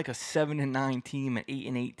always like a 7-9 team, an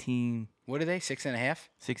 8-8 team, What are they? 6.5?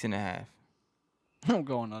 6.5. I'm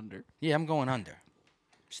going under. Yeah, I'm going under.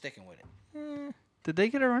 Sticking with it. Did they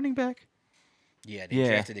get a running back? Yeah, they Yeah.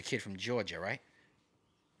 drafted the kid from Georgia, right?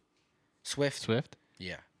 Swift. Swift?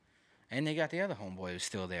 Yeah. And they got the other homeboy who's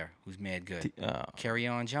still there, who's mad good. Carry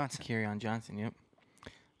on Johnson. Kerryon Johnson.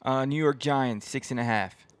 Yep. New York Giants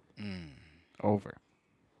 6.5. Over.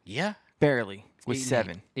 Yeah. Barely with 8-8.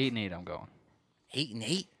 7. 8-8 I'm going.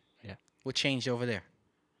 8-8. Yeah. What changed over there?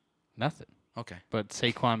 Nothing. Okay. But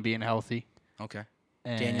Saquon being healthy. Okay.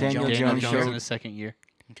 And Daniel Jones in showed- his second year.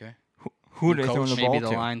 Okay. Who are New they throwing the coach, ball Maybe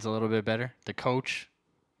the to? line's a little bit better. The coach.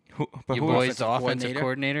 But Your who, boy's the offensive offensive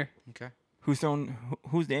coordinator. Okay.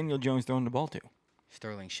 who's Daniel Jones throwing the ball to?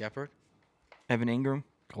 Sterling Shepard. Evan Ingram?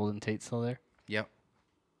 Golden Tate still there. Yep.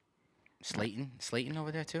 Slayton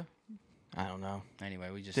over there too. I don't know. Anyway,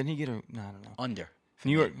 we just Didn't he get a? No, I don't know. under. for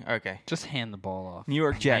New me. York. Okay. Just hand the ball off. New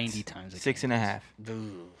York Jets 90 times a game. 6.5.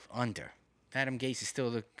 Ooh, under. Adam Gase is still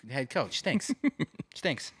the head coach. Stinks.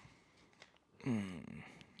 Stinks.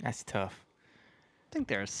 That's tough. I think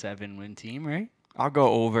they're a 7-win team, right? I'll go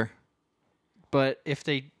over. But if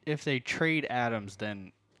they trade Adams,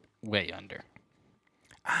 then way under.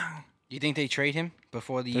 You think they trade him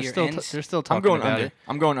before the They're year still ends? they're still talking I'm going about under. it.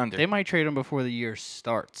 I'm going under. They might trade him before the year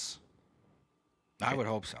starts. I would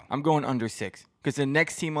hope so. I'm going under 6 because the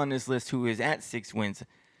next team on this list who is at 6 wins,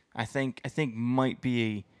 I think might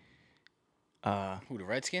be Who, the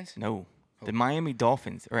Redskins? no, the Miami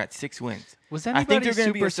Dolphins are at 6 wins. Was I think anybody they're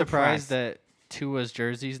gonna be super a surprised surprise. that Tua's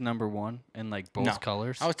jersey's number 1 in like both No.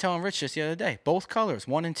 colors? I was telling Rich this the other day. Both colors,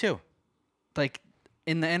 1 and 2. like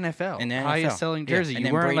in the NFL, In the highest NFL. selling Yeah, jersey. and You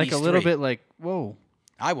then weren't like a Brady's little 3. bit like, whoa.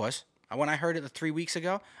 I was. When I heard it 3 weeks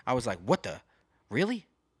ago, I was like, what the? Really?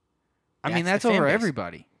 I mean, That's that's the fan over base.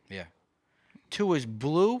 everybody. Yeah. 2 is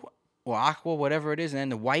blue or aqua, whatever it is, and then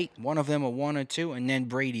the white. One of them are 1 or 2, and then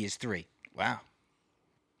Brady is 3. Wow.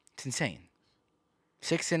 It's insane.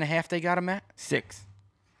 6.5 they got him at? 6.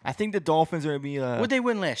 I think the Dolphins are gonna be What'd they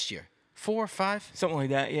win last year? 4 or 5? something like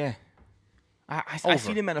that. Yeah. I see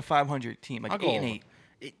Over. them at a 500 team, like I'll 8 go and over.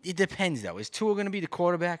 8. It depends, though. Is Tua going to be the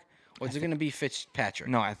quarterback, or is it going to be Fitzpatrick?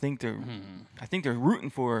 No, I think they're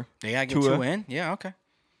rooting for They got to get Tua. Tua in? Yeah, okay.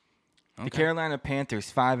 The Carolina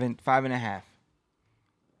Panthers 5.5.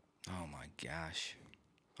 Oh, my gosh.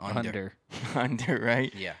 Under. Under,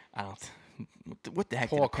 right? Yeah. I don't. What the heck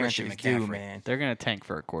Poor did the Christian Panthers do, McCaffrey. man? They're gonna tank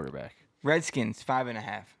for a quarterback. Redskins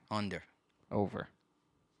 5.5. Under. Over.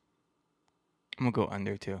 I'm gonna go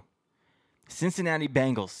under too. Cincinnati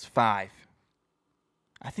Bengals 5.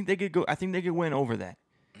 I think they could go. I think they could win over that.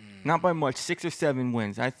 Not by much, 6 or 7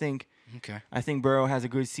 wins. I think Okay. Burrow has a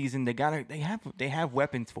good season. They have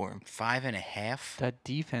weapons for him. 5.5? That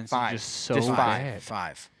defense 5. is just so Just 5. bad.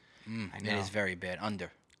 5. I It know. is very bad.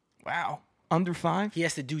 Under. Wow, under 5. He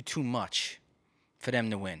has to do too much. for them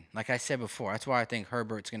to win. Like I said before, that's why I think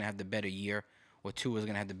Herbert's going to have the better year, or Tua's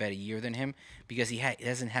going to have the better year than him, because he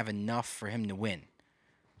doesn't have enough for him to win.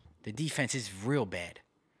 The defense is real bad.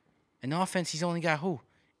 And the offense, he's only got who?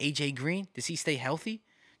 A.J. Green? Does he stay healthy?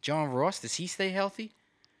 John Ross? Does he stay healthy?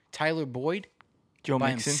 Tyler Boyd? Joe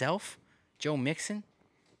by Mixon. himself? Joe Mixon?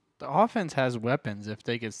 The offense has weapons if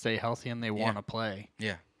they could stay healthy and they want to play.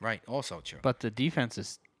 Yeah, right. Also true. But the defense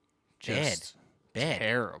is just Bad.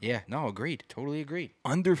 terrible. Yeah, no, agreed. Totally agreed.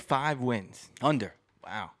 Under 5 wins. Under.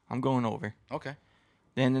 Wow. I'm going over. Okay.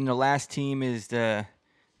 Then the last team is the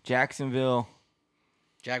Jacksonville.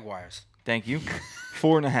 Jaguars. Thank you.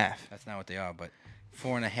 4.5. That's not what they are, but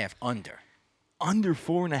 4.5 under. Under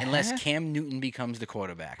 4.5. Unless Cam Newton becomes the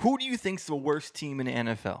quarterback. Who do you think's the worst team in the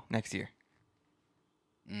NFL next year?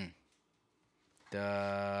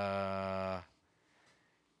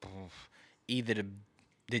 Either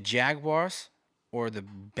the Jaguars or the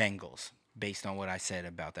Bengals, based on what I said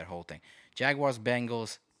about that whole thing. Jaguars,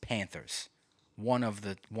 Bengals, Panthers. One of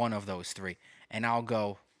those three. And I'll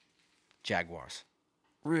go Jaguars.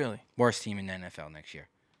 Really? Worst team in the NFL next year.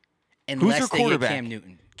 their Unless they get quarterback? Cam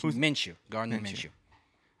Newton. Minshew. Gardner Minshew. Minshew.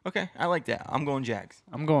 Okay, I like that. I'm going Jags.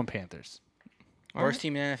 I'm going Panthers. Worst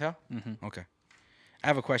team in the NFL? Mm-hmm. Okay. I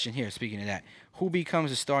have a question here, speaking of that. Who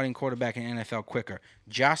becomes a starting quarterback in the NFL quicker?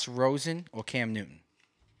 Josh Rosen or Cam Newton?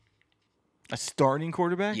 A starting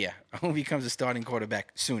quarterback? Yeah. Who becomes a starting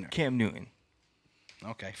quarterback sooner? Cam Newton.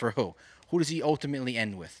 Okay. For who? Who does he ultimately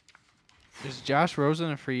end with? Is Josh Rosen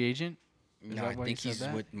a free agent? Is No, that I why you think said he's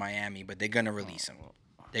that? with Miami, but they're going to release him.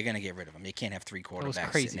 They're going to get rid of him. They can't have 3 quarterbacks. That was sitting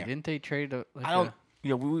crazy. there. Didn't they trade I don't.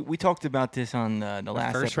 Yeah, we talked about this on the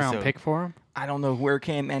last first episode. round pick for him? I don't know where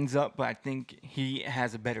Cam ends up, but I think he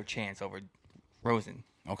has a better chance over Rosen.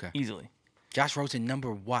 Okay. Easily. Josh Rosen,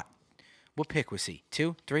 number what? What pick was he?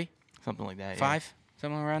 2, 3, Something like that. 5?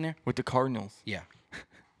 Something around there? Yeah. With the Cardinals. Yeah.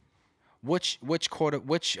 Which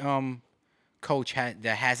coach that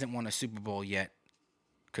hasn't won a Super Bowl yet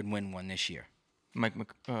could win one this year? Did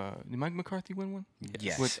Mike McCarthy win one?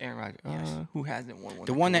 Yes. With Aaron Rodgers. Yes. Who hasn't won one?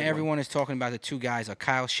 The one that everyone is talking about, the 2 guys are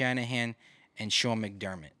Kyle Shanahan and Sean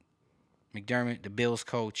McDermott. McDermott, the Bills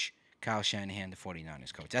coach, Kyle Shanahan, the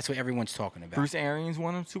 49ers coach. That's what everyone's talking about. Bruce Arians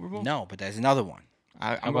won a Super Bowl? No, but there's another one.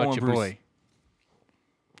 How I'm about going your Bruce. boy,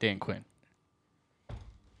 Dan Quinn?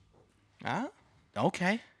 Huh?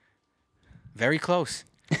 Okay. Very close.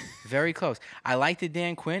 Very close. I like the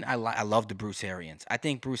Dan Quinn. I love the Bruce Arians. I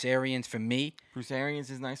think Bruce Arians, for me, Bruce Arians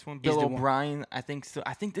is a nice one. Is Bill the one- O'Brien, I think so.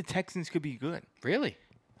 I think the Texans could be good. really?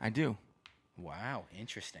 I do. Wow,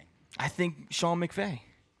 interesting. I think Sean McVay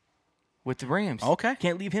with the Rams. Okay.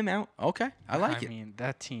 Can't leave him out. Okay, I like it. mean,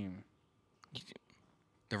 that team,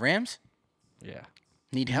 The Rams yeah,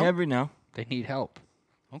 need You help. never know. they need help.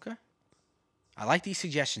 Okay. I like these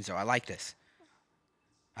suggestions, though. I like this.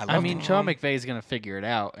 I mean, Sean McVay is going to figure it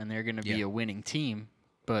out, and they're going to be Yeah. a winning team.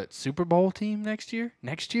 But Super Bowl team next year?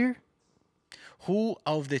 Next year? Who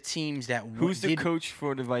of the teams that Who's the coach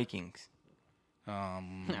for the Vikings? All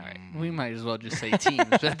right. We might as well just say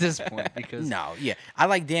teams at this point because No, yeah. I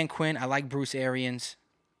like Dan Quinn. I like Bruce Arians.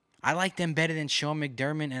 I like them better than Sean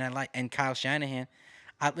McDermott and Kyle Shanahan.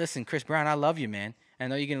 Listen, Chris Brown, I love you, man. I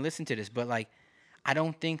know you're going to listen to this, but I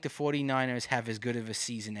don't think the 49ers have as good of a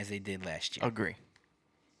season as they did last year. Agree.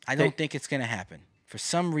 I don't think it's going to happen for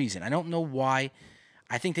some reason. I don't know why.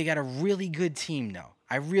 I think they got a really good team, though.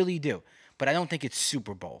 I really do. But I don't think it's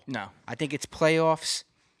Super Bowl. No. I think it's playoffs.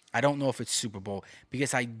 I don't know if it's Super Bowl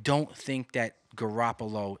because I don't think that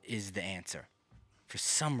Garoppolo is the answer for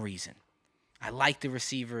some reason. I like the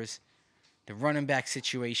receivers, the running back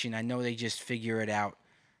situation. I know they just figure it out,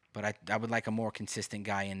 but I would like a more consistent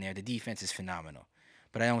guy in there. The defense is phenomenal,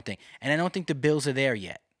 but I don't think the Bills are there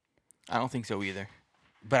yet. I don't think so either.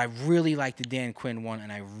 But I really like the Dan Quinn one,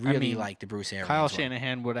 and I really like the Bruce Arians Kyle one.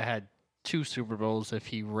 Shanahan would have had 2 Super Bowls if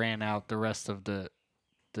he ran out the rest of the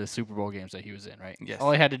Super Bowl games that he was in, right? Yes.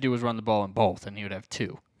 All he had to do was run the ball in both, and he would have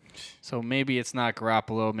 2. So maybe it's not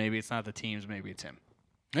Garoppolo, maybe it's not the teams, maybe it's him.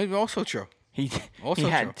 It's also true. He Also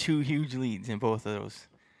had true. 2 huge leads in both of those.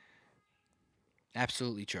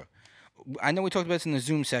 Absolutely true. I know we talked about this in the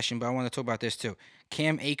Zoom session, but I want to talk about this too.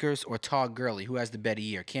 Cam Akers or Todd Gurley, who has the better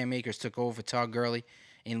year? Cam Akers took over for Todd Gurley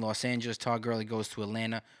in Los Angeles. Todd Gurley goes to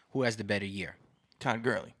Atlanta. Who has the better year? Todd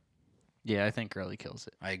Gurley. Yeah, I think Gurley kills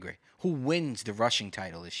it. I agree. Who wins the rushing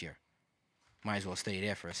title this year? Might as well stay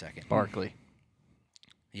there for a second. Barkley.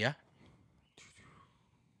 Yeah?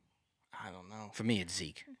 I don't know. For me, it's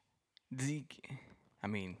Zeke. Zeke. I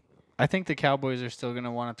mean, I think the Cowboys are still going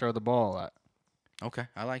to want to throw the ball a lot. Okay,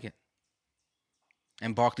 I like it.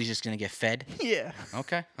 And Barkley's just going to get fed? Yeah.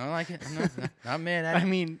 Okay, I like it. I'm not mad at it. I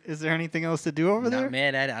mean, is there anything else to do over there? Not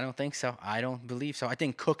mad at it. I don't think so. I don't believe so. I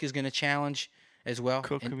think Cook is going to challenge as well.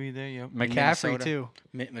 Cook could be there. Yep. McCaffrey Minnesota. too.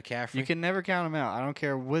 McCaffrey. You can never count him out. I don't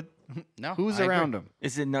care what No, who's I agree. around him.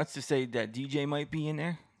 Is it nuts to say that DJ might be in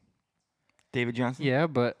there? David Johnson. Yeah,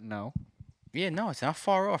 but no. Yeah, no, it's not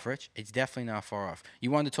far off, Rich. It's definitely not far off. You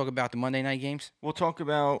wanted to talk about the Monday night games? We'll talk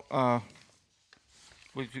about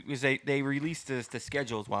because they released the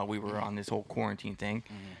schedules while we were on this whole quarantine thing.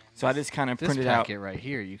 So I just kind of This printed out. packet right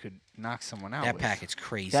here, you could knock someone out That with. packet's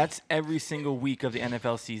crazy. That's every single week of the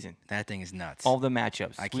NFL season. That thing is nuts. All the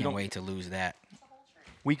matchups. I We can't don't- wait to lose that.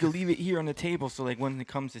 We could leave it here on the table, so like when it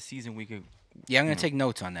comes to season, we could. Yeah, I'm going to take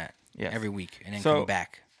notes on that Yes. every week and then So- come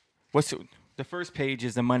back. The first page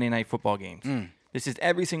is the Monday Night Football games. This is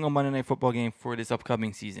every single Monday Night Football game for this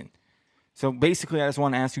upcoming season. So basically, I just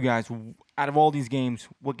want to ask you guys, out of all these games,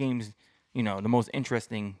 what games, the most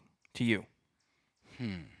interesting to you?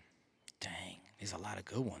 Dang, there's a lot of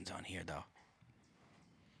good ones on here, though.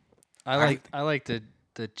 I like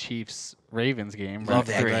the Chiefs Ravens game Love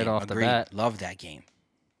right, that right game. off Agreed. the bat. Love that game.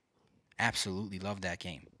 Absolutely love that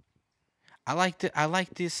game. I like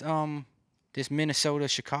this Minnesota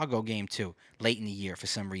Chicago game too. Late in the year for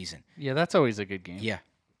some reason. Yeah, that's always a good game. Yeah.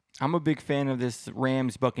 I'm a big fan of this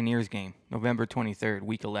Rams Buccaneers game, November 23rd,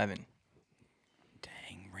 Week 11.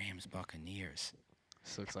 Dang, Rams Buccaneers.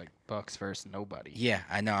 This looks like Bucks versus nobody. Yeah,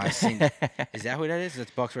 I know. I've seen. Is that who that is?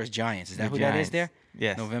 That's Bucks versus Giants. Is that The who that is Giants. there?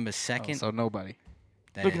 Yes. November Oh, 2nd. so nobody.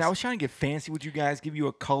 That Look, is. and I was trying to get fancy with you guys, give you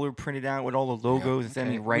a color printed out with all the logos instead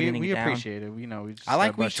of me writing we it down. appreciate it. We know. We just I like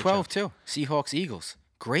gotta week brush each 12 other. too. Seahawks Eagles.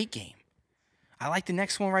 Great game. I like the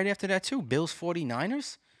next one right after that too. Bills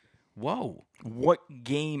 49ers. Whoa. What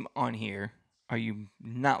game on here are you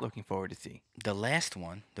not looking forward to see? The last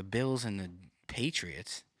one, the Bills and the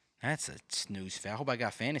Patriots. That's a snooze fest. I hope I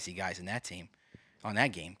got fantasy guys in that team, on that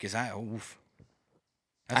game, because that's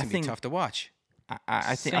gonna be think- tough to watch.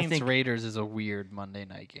 I Saints think. Raiders is a weird Monday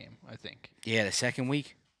night game. I think. Yeah, the second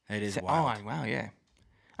week, it is Oh, wild. wow, yeah.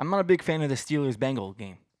 I'm not a big fan of the Steelers Bengals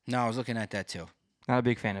game. No, I was looking at that too. Not a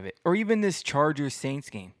big fan of it. Or even this Chargers Saints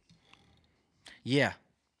game. Yeah,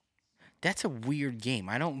 that's a weird game.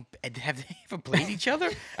 I don't have they ever played each other.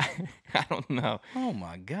 I don't know. Oh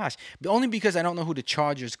my gosh! But only because I don't know who the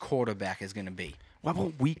Chargers quarterback is gonna be. What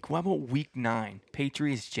about week 9?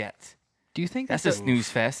 Patriots Jets. Do you think That's a snooze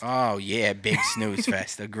fest. Oh yeah, big snooze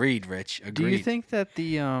fest. Agreed, Rich. Agreed. Do you think that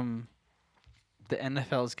the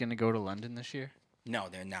NFL is going to go to London this year? No,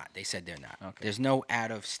 they're not. They said they're not. Okay. There's no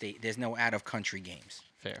out of state. There's no out of country games.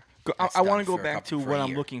 Fair. That's I want to done go for a back couple- to for what a I'm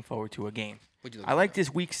year. looking forward to, a game. What'd you look I like for?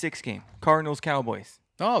 this week 6 game. Cardinals Cowboys.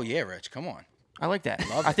 Oh yeah, Rich. Come on. I like that.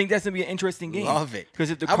 Love I it. think that's going to be an interesting game. Love it. Because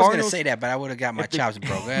if the I was gonna Cardinals say that, but I would have got my if the- chops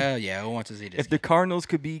broke. Well, yeah. Who wants to see this? if the Cardinals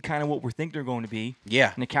could be kind of what we think they're going to be,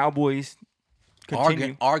 yeah, and the Cowboys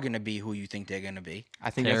continue, are gonna be who you think they're gonna be. I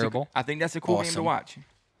think Terrible. I think that's a cool game to Awesome. watch.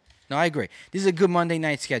 No, I agree. This is a good Monday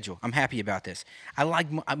night schedule. I'm happy about this. I like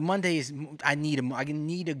Mondays. I need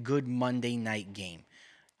a good Monday night game.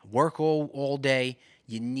 Work all day.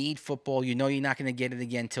 You need football. You know you're not going to get it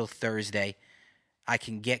again till Thursday. I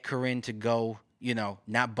can get Corinne to go.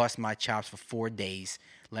 Not bust my chops for 4 days.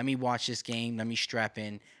 Let me watch this game. Let me strap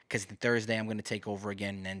in because the Thursday I'm going to take over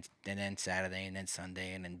again, and then Saturday, and then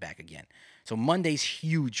Sunday, and then back again. So Monday's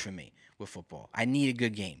huge for me with football. I need a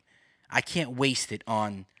good game. I can't waste it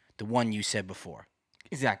on the one you said before,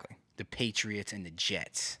 Exactly. the Patriots and the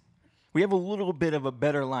Jets. We have a little bit of a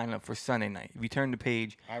better lineup for Sunday night. If you turn the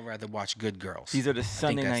page, I'd rather watch Good Girls. these are the I think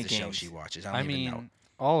Sunday that's night the show games. she watches. I I don't even know. mean,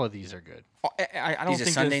 all of these are good. I don't These are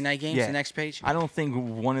think Sunday there's- night games, yeah. the next page? I don't think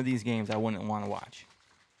one of these games I wouldn't want to watch.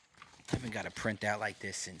 I haven't got a print out like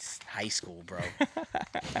this since high school, bro.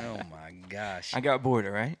 Oh, my gosh. I got bored,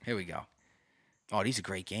 all right? Here we go. Oh, these are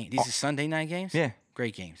great games. These are Sunday night games? Yeah.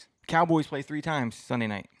 Great games. Cowboys play 3 times Sunday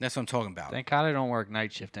night, That's what I'm talking about. Thank God I don't work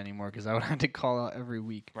night shift anymore because I would have to call out every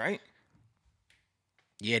week. right?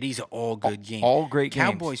 Yeah, these are all good games. All great games.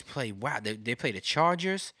 Cowboys play, wow. They play the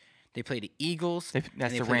Chargers. They play the Eagles. That's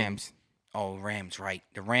and they the play Rams. Rams, right.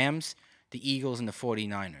 The Rams, the Eagles, and the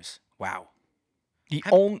 49ers. Wow. The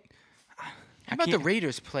How- only How about the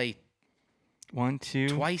Raiders play 1, 2.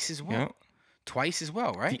 twice as well? Yep. Twice as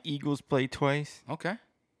well, right? The Eagles play twice. Okay.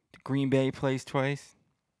 The Green Bay plays twice.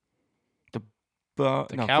 The The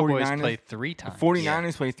no, Cowboys 49ers, play 3 times. The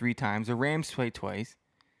 49ers play 3 times. The Rams play twice.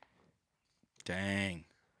 Dang.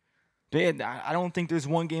 I don't think there's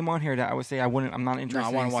one game on here that I would say I'm not interested No,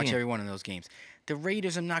 I want in to watch seeing. every one of those games. The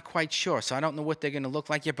Raiders, I'm not quite sure, so I don't know what they're going to look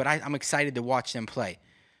like yet, but I'm excited to watch them play.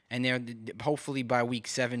 And they're hopefully by week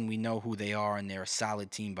 7 we know who they are, and they're a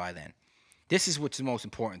solid team by then. This is what's the most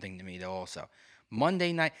important thing to me, though. Also,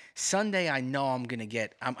 Monday night, Sunday, I know I'm gonna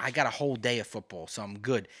get. I got a whole day of football, so I'm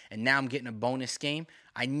good. And now I'm getting a bonus game.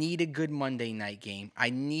 I need a good Monday night game. I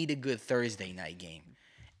need a good Thursday night game,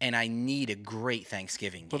 and I need a great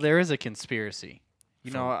Thanksgiving game. Well, there is a conspiracy.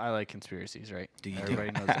 You know, I like conspiracies, right? Do you do?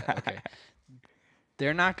 Everybody knows that. Okay.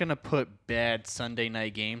 They're not going to put bad Sunday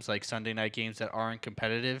night games, like Sunday night games that aren't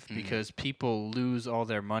competitive, because people lose all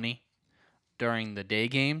their money during the day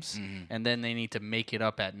games, and then they need to make it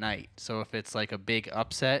up at night. So if it's like a big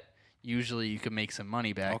upset, usually you can make some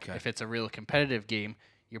money back. Okay. If it's a real competitive game,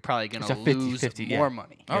 you're probably going It's to a 50-50, lose yeah. more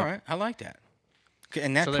money. All right, I like that. Okay,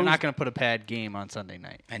 and that So they're not going to put a bad game on Sunday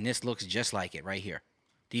night. And this looks just like it right here.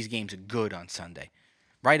 These games are good on Sunday.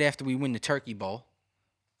 Right after we win the Turkey Bowl,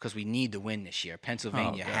 because we need to win this year.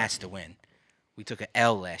 Pennsylvania God. has to win. We took an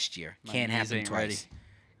L last year. My Can't knees happen ain't twice.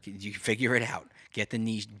 You figure it out. Get the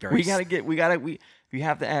knees burst. We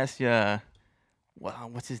have to ask,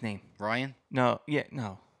 what's his name? Ryan? No.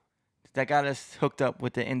 That got us hooked up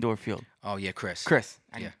with the indoor field. Oh, yeah, Chris. Chris.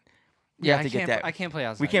 Yeah. We have to get that. I can't play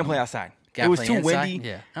outside. We can't play outside. Gotta It was play too inside? windy.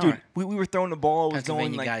 Yeah. All Dude, right. we were throwing the ball. It was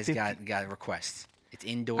going Pennsylvania like guys 50 got requests. It's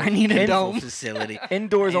indoor. I need a beautiful dome. facility.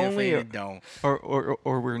 Indoors Ain't only, afraid of dome. or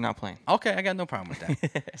we're not playing. Okay, I got no problem with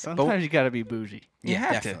that. Sometimes you got to be bougie. You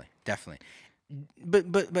Yeah, have to. definitely.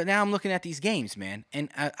 But now I'm looking at these games, man, and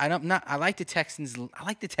I like the Texans. I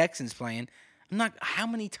like the Texans playing. I'm not. How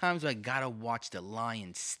many times do I gotta watch the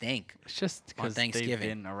Lions stink? It's just because they've Thanksgiving.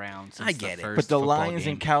 been around since I get the it. first But the football Lions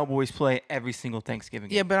game. and Cowboys play every single Thanksgiving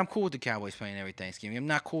game. Yeah, but I'm cool with the Cowboys playing every Thanksgiving. I'm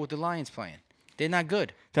not cool with the Lions playing. They're not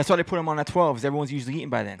good. That's why they put them on at 12, because everyone's usually eating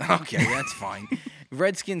by then. Okay, that's fine.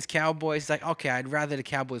 Redskins, Cowboys, like, okay, I'd rather the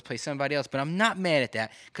Cowboys play somebody else, but I'm not mad at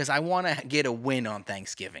that because I want to get a win on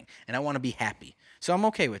Thanksgiving and I want to be happy. So I'm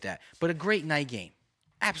okay with that. But a great night game.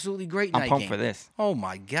 Absolutely great I'm night pumped game. for this. Oh,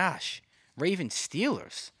 my gosh. Ravens,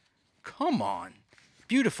 Steelers. Come on.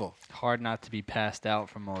 Beautiful. Hard not to be passed out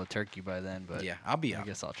from all the turkey by then, but Yeah, I'll be I out.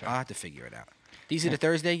 guess I'll try. I'll have to figure it out. These are the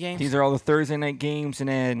Thursday games? These are all the Thursday night games, and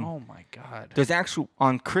then Oh my God! there's actual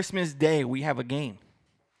on Christmas Day we have a game.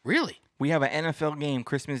 Really? We have an NFL game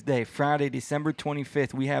Christmas Day, Friday, December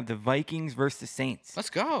 25th. We have the Vikings versus the Saints Let's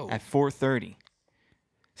go. at 4:30.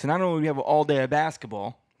 So not only do we have all day of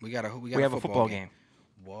basketball, We have a football game.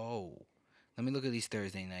 Whoa. Let me look at these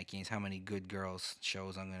Thursday night games. How many good girls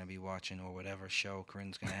shows I'm going to be watching or whatever show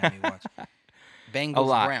Corinne's going to have me watch. Bengals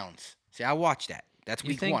lot. Browns. See, I watch that. That's You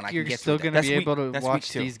week think one. I you're can get still through going that. to That's be able to that's week watch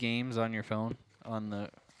 2. these games on your phone on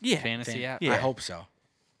the Yeah. fantasy app? Yeah. I hope so.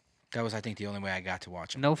 That was, I think, the only way I got to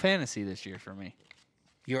watch them. No fantasy this year for me.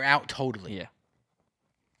 You're out totally. Yeah,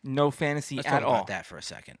 No fantasy Let's at talk all. about that for a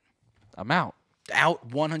second. I'm out. Out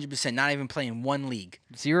 100%. Not even playing one league.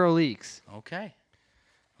 0 leagues. Okay.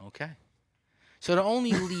 So the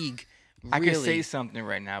only league I really, can say something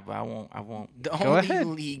right now, but I won't. the Go only ahead.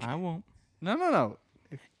 league I won't. No.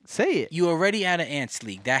 Say it. you already out of Ants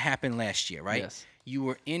League. That happened last year, right? Yes. You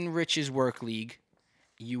were in Rich's work league.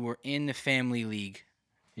 You were in the family league.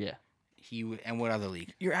 Yeah. And what other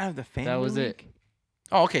league? You're out of the family That was league? it.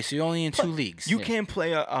 Oh, okay. So you're only in two leagues. You Yeah. can't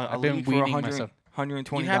play a I've been league for weaning 100, myself.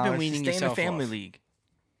 $120. You have been weaning Stay in the yourself family off. league.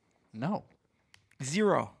 No.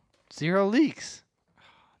 0. 0 leagues.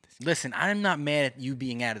 Listen, I'm not mad at you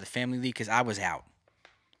being out of the family league because I was out.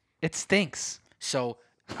 It stinks. So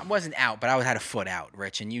I wasn't out, but I had a foot out,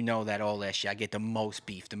 Rich, and you know that all last year. I get the most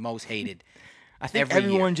beef, the most hated. I think Every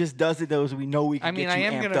everyone year. just does it though, so we know we can I mean, get you I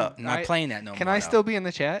am amped gonna. up. I'm not playing that no Can more. I though. still be in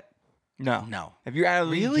the chat? No. No. If you're out of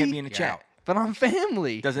the league, you Really? can't be in the You're chat. out. But I'm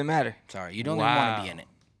family. Doesn't matter. Sorry, you don't even want to be Wow. in it.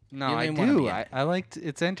 No, You don't I even wanna be do. in it. I like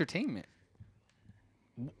it's entertainment.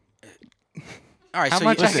 All right, How so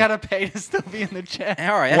much I listen. gotta pay to still be in the chat?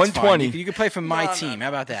 All right, that's 120. fine. You can play for my team. How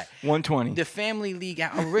about that? 120. The family league,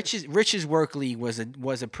 Rich's work league was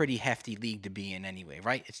a pretty hefty league to be in anyway,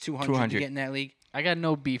 right? It's 200 to 200. get in that league. I got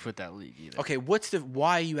no beef with that league either. Okay,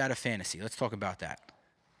 why are you out of fantasy? Let's talk about that.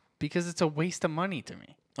 Because it's a waste of money to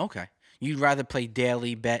me. Okay, you'd rather play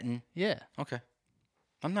daily betting. Yeah. Okay,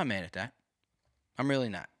 I'm not mad at that. I'm really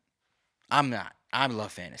not. I'm not. I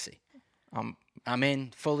love fantasy. I'm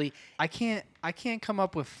in fully. I can't come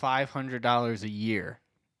up with $500 a year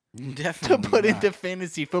to Definitely put not. into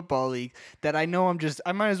fantasy football league that I know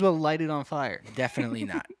I might as well light it on fire. Definitely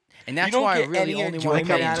not. And that's don't why I get really any only want to enjoyment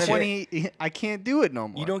play out of it. 20 I can't do it no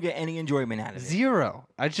more. You don't get any enjoyment out of it. 0.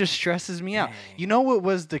 It just stresses me out. You know what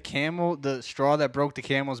was the straw that broke the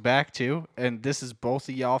camel's back too? And this is both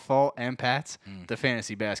of y'all fault and Pat's. The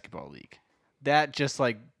fantasy basketball league. That just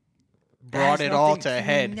like brought has it all nothing- to a you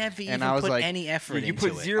head. never even and I was put like, any effort You into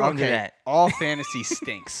put it. 0 into okay, that. all fantasy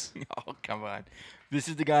stinks. Oh, come on. This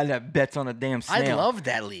is the guy that bets on a damn snail. I loved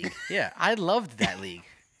that league. Yeah, I loved that league,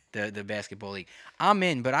 the basketball league. I'm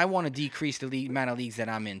in, but I want to decrease the amount of leagues that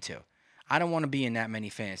I'm into. I don't want to be in that many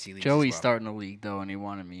fantasy leagues. Joey's as well. starting a league though, and he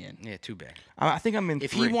wanted me in. Yeah, too bad. I think I'm in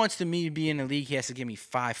If 3. he wants me to be in the league, he has to give me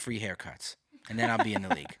 5 free haircuts, and then I'll be in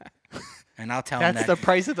the league. And I'll tell him That's that. the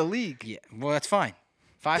price of the league. Yeah, well, that's fine.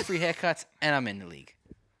 5 free haircuts, and I'm in the league.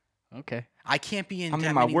 Okay. I can't be in. I'm that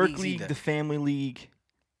in my many work leagues league, either. the family league.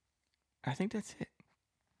 I think that's it.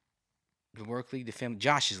 The work league, the family,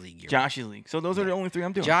 Josh's league. Josh's league. So those are the only 3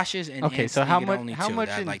 I'm doing. Josh's and Okay, Ant's so league how are the much? only How two much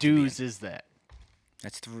that I'd in like to be in. dues is that?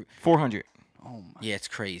 That's 400. Oh my. Yeah, it's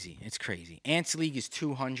crazy. It's crazy. Ant's league is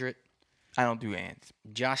 200. I don't do ants.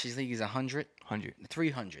 Josh's league is 100. 100.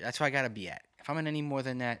 300. That's where I gotta be at. If I'm in any more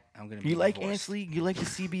than that, I'm gonna be. You like divorced. Ants League? You like the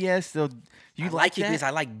CBS? You I like it that? because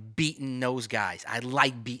I like beating those guys. I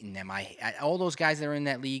like beating them. All those guys that are in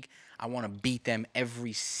that league, I want to beat them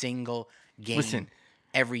every single game, Listen,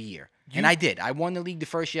 every year. And I did. I won the league the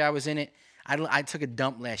first year I was in it. I took a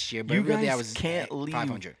dump last year, but you really guys I was can't at leave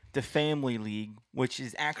 500. the family league, which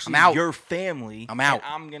is actually out. your family. I'm out.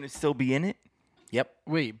 And I'm gonna still be in it. Yep.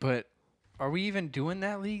 Wait, but are we even doing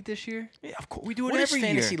that league this year? Yeah, of course we do it What does every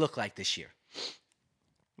fantasy year. look like this year?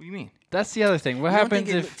 What do you mean? That's the other thing. What You don't happens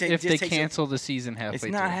think if it if just they takes a- cancel the season halfway It's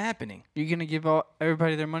through? not happening. You gonna give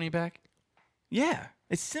everybody their money back? Yeah,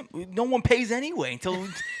 it's simple. No one pays anyway until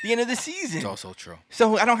the end of the It's season. also true.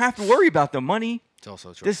 So I don't have to worry about the money. It's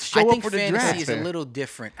also true. Just show I up think for the fantasy draft. is Fair. a little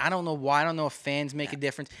different. I don't know why. I don't know if fans make a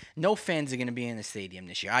difference. No fans are going to be in the stadium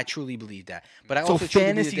this year. I truly believe that. But I So also truly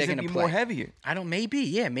believe fantasy's they're gonna going be to more play. heavier I don't. Maybe.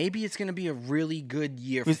 Yeah. Maybe it's going to be a really good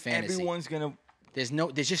year for because fantasy. everyone's gonna.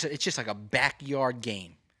 It's just like a backyard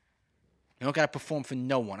game. You don't got to perform for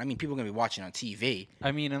no one. I mean, people are going to be watching on TV.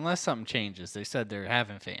 I mean, unless something changes, they said they're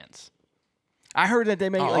having fans. I heard that they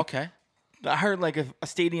make Oh, like. okay. I heard like if a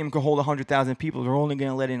stadium could hold 100,000 people, they're only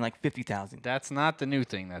gonna let in like 50,000. That's not the new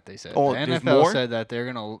thing that they said. Oh, the there's NFL more? said that they're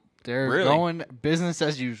Really? going business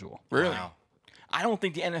as usual. Really? Wow. I don't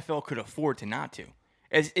think the NFL could afford to not to.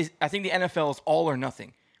 I think the NFL is all or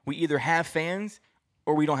nothing. We either have fans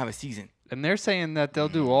or we don't have a season. And they're saying that they'll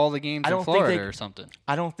do all the games I in don't think Florida they- or something.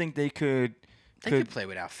 I don't think they could. They could play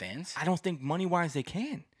without fans. I don't think money wise they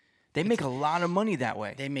can. They make a lot of money that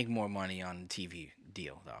way. They make more money on the TV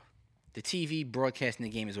deal, though. The TV broadcasting the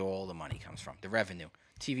game is where all the money comes from. The revenue.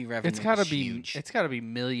 TV revenue It's got to is be huge. it's got to be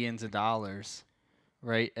millions of dollars,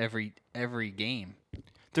 right? Every game.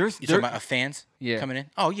 There's You talking about fans Yeah. coming in?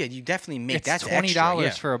 Oh yeah, you definitely make It's that's $20 extra, yeah.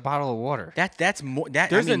 for a bottle of water. That's more. That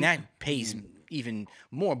There's that pays even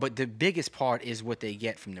more. But the biggest part is what they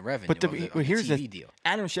get from the revenue. But of the here's TV the deal.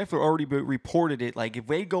 Adam Schefter already reported it. Like if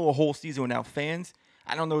they go a whole season without fans,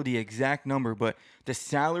 I don't know the exact number, but the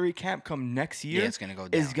salary cap come next year it's gonna go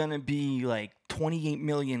is down. gonna be like 28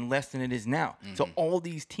 million less than it is now. So Mm-hmm. all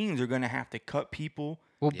these teams are gonna have to cut people.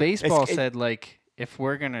 Well, baseball It's- it- said like if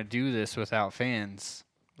we're gonna do this without fans,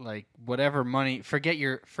 like whatever money,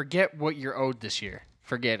 forget what you're owed this year.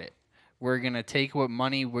 Forget it. We're gonna take what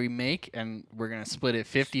money we make and we're gonna split it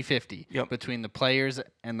 50-50 Yep. between the players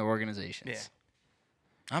and the organizations.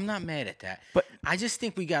 Yeah. I'm not mad at that. But- I just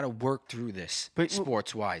think we got to work through this But-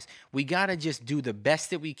 sports wise. We got to just do the best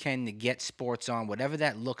that we can to get sports on, whatever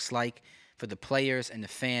that looks like for the players and the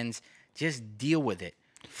fans. Just deal with it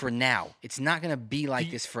for now. It's not going to be like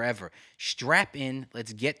this forever. Strap in.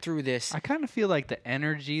 Let's get through this. I kind of feel like the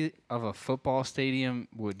energy of a football stadium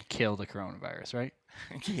would kill the coronavirus, right?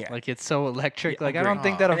 Yeah. Like it's so electric. Yeah, like I agreed. don't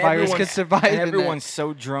think that a And virus everyone's- could survive. And in that. everyone's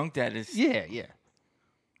so drunk that it's yeah. the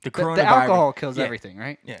The coronavirus. alcohol kills Yeah. everything,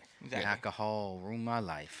 right? Yeah, The exactly. alcohol ruined my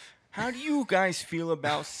life. How do you guys feel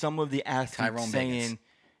about some of the athletes Tyrone saying, Biggins.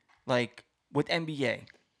 like with NBA,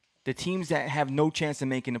 the teams that have no chance of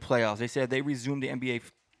making the playoffs, they said they resumed the NBA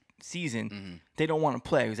season. Mm-hmm. They don't want to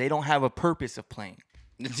play because they don't have a purpose of playing.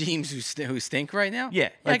 The teams who stink right now? Yeah,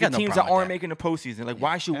 I like got the no teams that problem with aren't making the postseason. Like,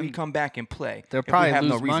 why should we And come back and play? They'll if we probably have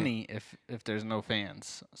lose no reason? money if there's no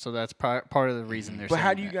fans. So that's part of the reason they're But saying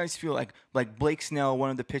how do you that. guys feel like Blake Snell,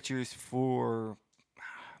 one of the pitchers for,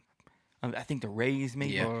 I think the Rays,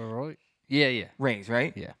 maybe Yeah. Alright. Yeah. Rays,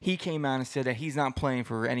 right? Yeah. He came out and said that he's not playing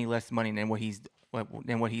for any less money than what he's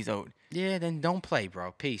owed. Yeah, then don't play,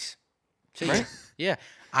 bro. Peace. See ya. Right? Yeah.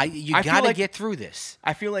 You I feel got to like- get through this.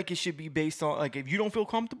 I feel like it should be based on like if you don't feel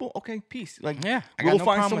comfortable, okay, peace. Like Yeah, I got we'll no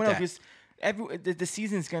find problem someone with else. Just the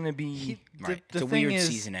season's gonna be Right. The It's a thing weird is,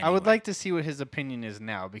 season I would anyway. like to see what his opinion is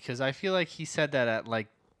now because I feel like he said that at like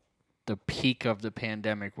the peak of the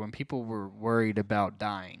pandemic when people were worried about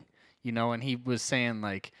dying, and he was saying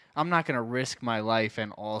like, I'm not gonna risk my life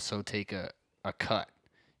and also take a cut,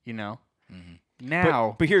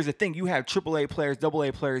 Now, But here's the thing: you have AAA players,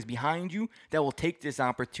 AA players behind you that will take this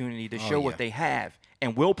opportunity to show yeah. what they have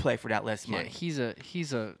and will play for that less yeah, money. he's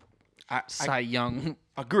a I Cy Young.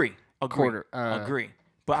 agree. Quarter- Agree.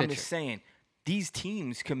 But I'm pitcher. just saying, these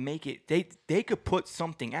teams can make it. They could put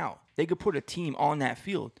something out. They could put a team on that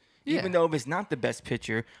field. Yeah. Even though if it's not the best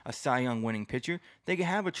pitcher, a Cy Young winning pitcher, they could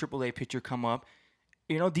have a AAA pitcher come up.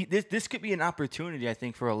 You know, this could be an opportunity, I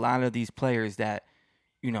think, for a lot of these players that,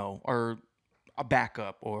 you know, are a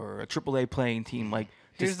backup or a AAA playing team, like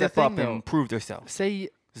to Here's the step up thing, and though. prove themselves. Say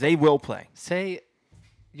They will play.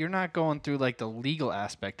 you're not going through like the legal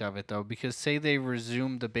aspect of it though, because say they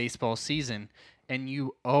resume the baseball season and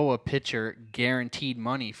you owe a pitcher guaranteed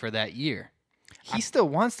money for that year. He still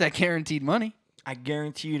wants that guaranteed money. I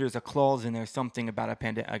guarantee you, there's a clause in there, something about a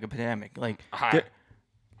pandemic. Like,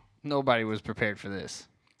 Nobody was prepared for this.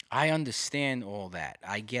 I understand all that.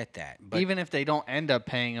 I get that. But Even if they don't end up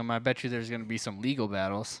paying him, I bet you there's going to be some legal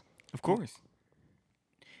battles of course.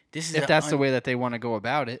 this is if that's the way that they want to go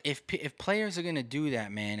about it. if players are gonna do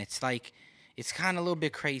that, man, it's like it's kind of a little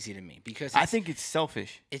bit crazy to me because I think it's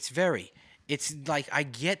selfish. it's like I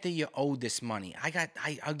get that you owe this money. I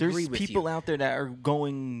agree There's with people you. out there that are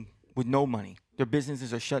going with no money. Their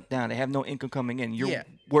businesses are shut down. They have no income coming in. You're Yeah.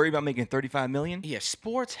 worried about making $35 million? Yeah,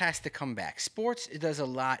 sports has to come back. Sports it does a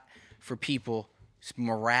lot for people,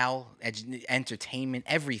 morale, entertainment,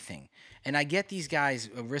 everything. And I get these guys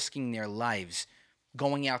risking their lives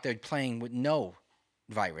going out there playing with no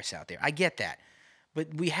virus out there. I get that.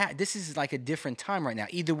 But this is like a different time right now.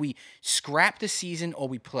 Either we scrap the season or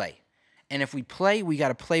we play. And if we play, we got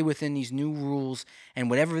to play within these new rules and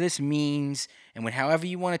whatever this means and however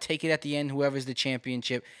you want to take it at the end, whoever's the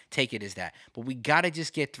championship, take it as that. But we got to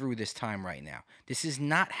just get through this time right now. This is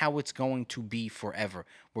not how it's going to be forever.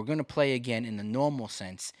 We're going to play again in the normal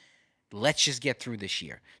sense. Let's just get through this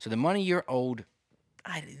year. So the money you're owed,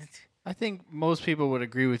 I think most people would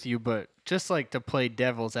agree with you, but just like to play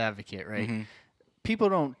devil's advocate, right? People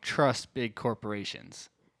don't trust big corporations.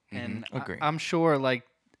 And Agree. I'm sure like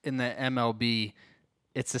in the MLB,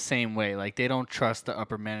 it's the same way. Like they don't trust the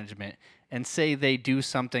upper management. And say they do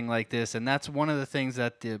something like this, and that's one of the things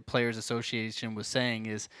that the Players Association was saying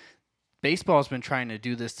is baseball's been trying to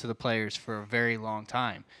do this to the players for a very long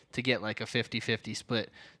time to get like a 50-50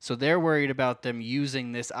 split. So they're worried about them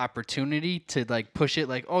using this opportunity to like push it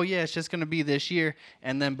like, oh yeah, it's just going to be this year.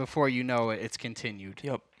 And then before you know it, it's continued.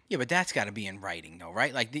 Yep. yeah, but that's got to be in writing though,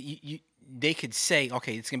 right? Like they could say,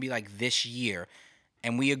 okay, it's going to be like this year,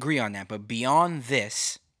 and we agree on that. But beyond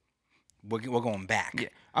this, we're going back. Yeah,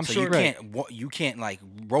 I'm so sure- you can't like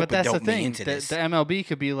rope But that's the dope me thing. into The this. MLB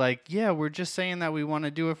could be like, yeah, we're just saying that we want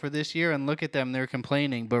to do it for this year, and look at them, they're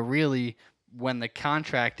complaining. But really, when the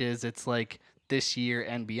contract is, it's like this year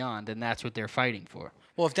and beyond, and that's what they're fighting for.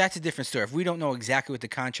 Well, if that's a different story, if we don't know exactly what the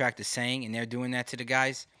contract is saying and they're doing that to the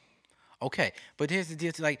guys, okay. But here's the deal: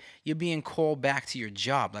 it's like you're being called back to your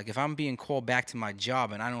job. Like if I'm being called back to my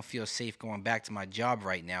job and I don't feel safe going back to my job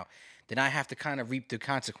right now, then I have to kind of reap the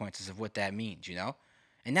consequences of what that means, you know?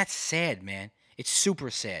 And that's sad, man. It's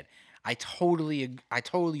super sad. I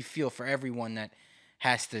totally feel for everyone that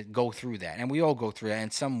has to go through that, and we all go through that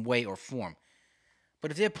in some way or form.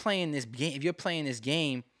 But if they're playing this game, if you're playing this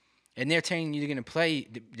game, and they're telling you they're going to play,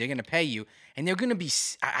 they're going to pay you, and they're going to be.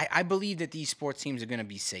 I believe that these sports teams are going to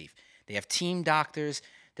be safe. They have team doctors.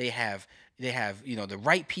 They have the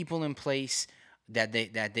right people in place that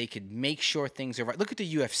they could make sure things are right. Look at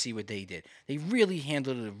the UFC, what they did. They really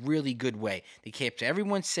handled it a really good way. They kept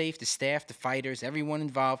everyone safe, the staff, the fighters, everyone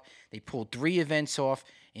involved. They pulled 3 events off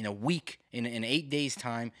in a week, in 8 days'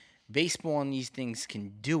 time. Baseball and these things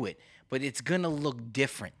can do it, but it's going to look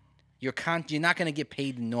different. You're not going to get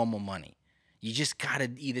paid the normal money. You just got to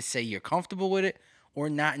either say you're comfortable with it or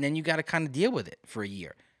not, and then you got to kind of deal with it for a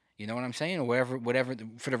year. You know what I'm saying? Or whatever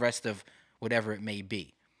for the rest of whatever it may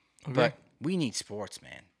be. Okay. But we need sports,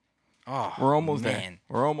 man. Oh, We're almost there. man.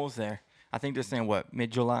 We're almost there. I think they're saying, what,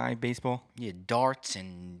 mid-July baseball? Yeah, darts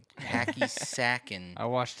and hacky sack and I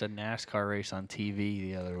watched a NASCAR race on TV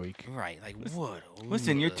the other week. right. Like what?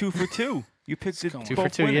 Listen, you're 2 for 2. You picked it going. 2 for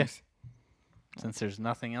both 2, yeah. winners. Since there's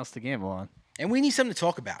nothing else to gamble on. And we need something to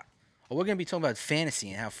talk about. Or we're gonna be talking about fantasy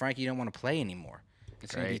and how Frankie don't want to play anymore.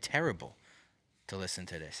 It's gonna be Great. terrible to listen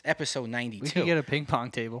to this. Episode 92. We could get a ping pong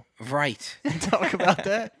table right. and talk about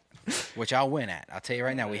that. Which I'll win at. I'll tell you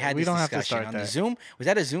right now. We had We this don't have to discussion start on the that. Zoom. Was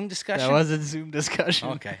that a Zoom discussion? That was a Zoom discussion.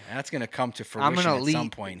 Okay, that's gonna come to I'm fruition gonna at lead. some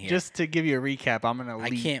point here. Just to give you a recap, I'm gonna I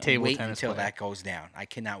lead can't table wait tennis until player. that goes down. I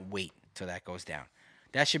cannot wait till that goes down.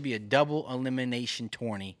 That should be a double elimination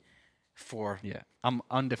tourney for Yeah, I'm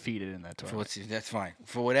undefeated in that for tournament. that's fine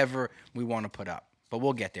for whatever we want to put up. But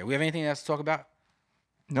we'll get there. We have anything else to talk about?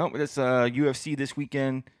 No, it's UFC this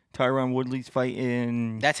weekend. Tyron Woodley's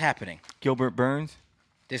fighting That's happening. Gilbert Burns.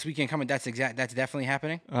 This weekend coming, that's definitely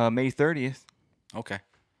happening? May 30th. Okay.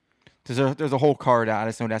 There's a whole card out. I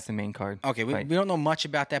just know that's the main card. Okay, we fight. don't know much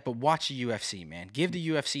about that, but watch the UFC, man. Give the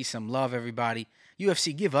UFC some love, everybody.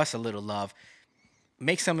 UFC, give us a little love.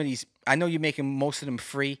 Make some of these. I know you're making most of them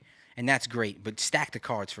free, and that's great, but stack the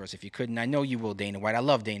cards for us if you could. And I know you will, Dana White. I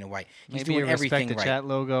love Dana White. He's Maybe doing a everything respect the right. chat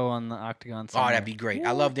logo on the octagon. Oh, somewhere. that'd be great.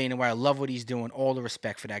 I love Dana White. I love what he's doing. All the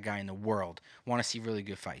respect for that guy in the world. Want to see really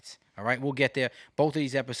good fights. All right, we'll get there. Both of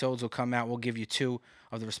these episodes will come out. We'll give you 2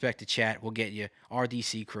 of the Respect the Chat. We'll get you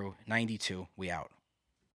RDC Crew 92. We out.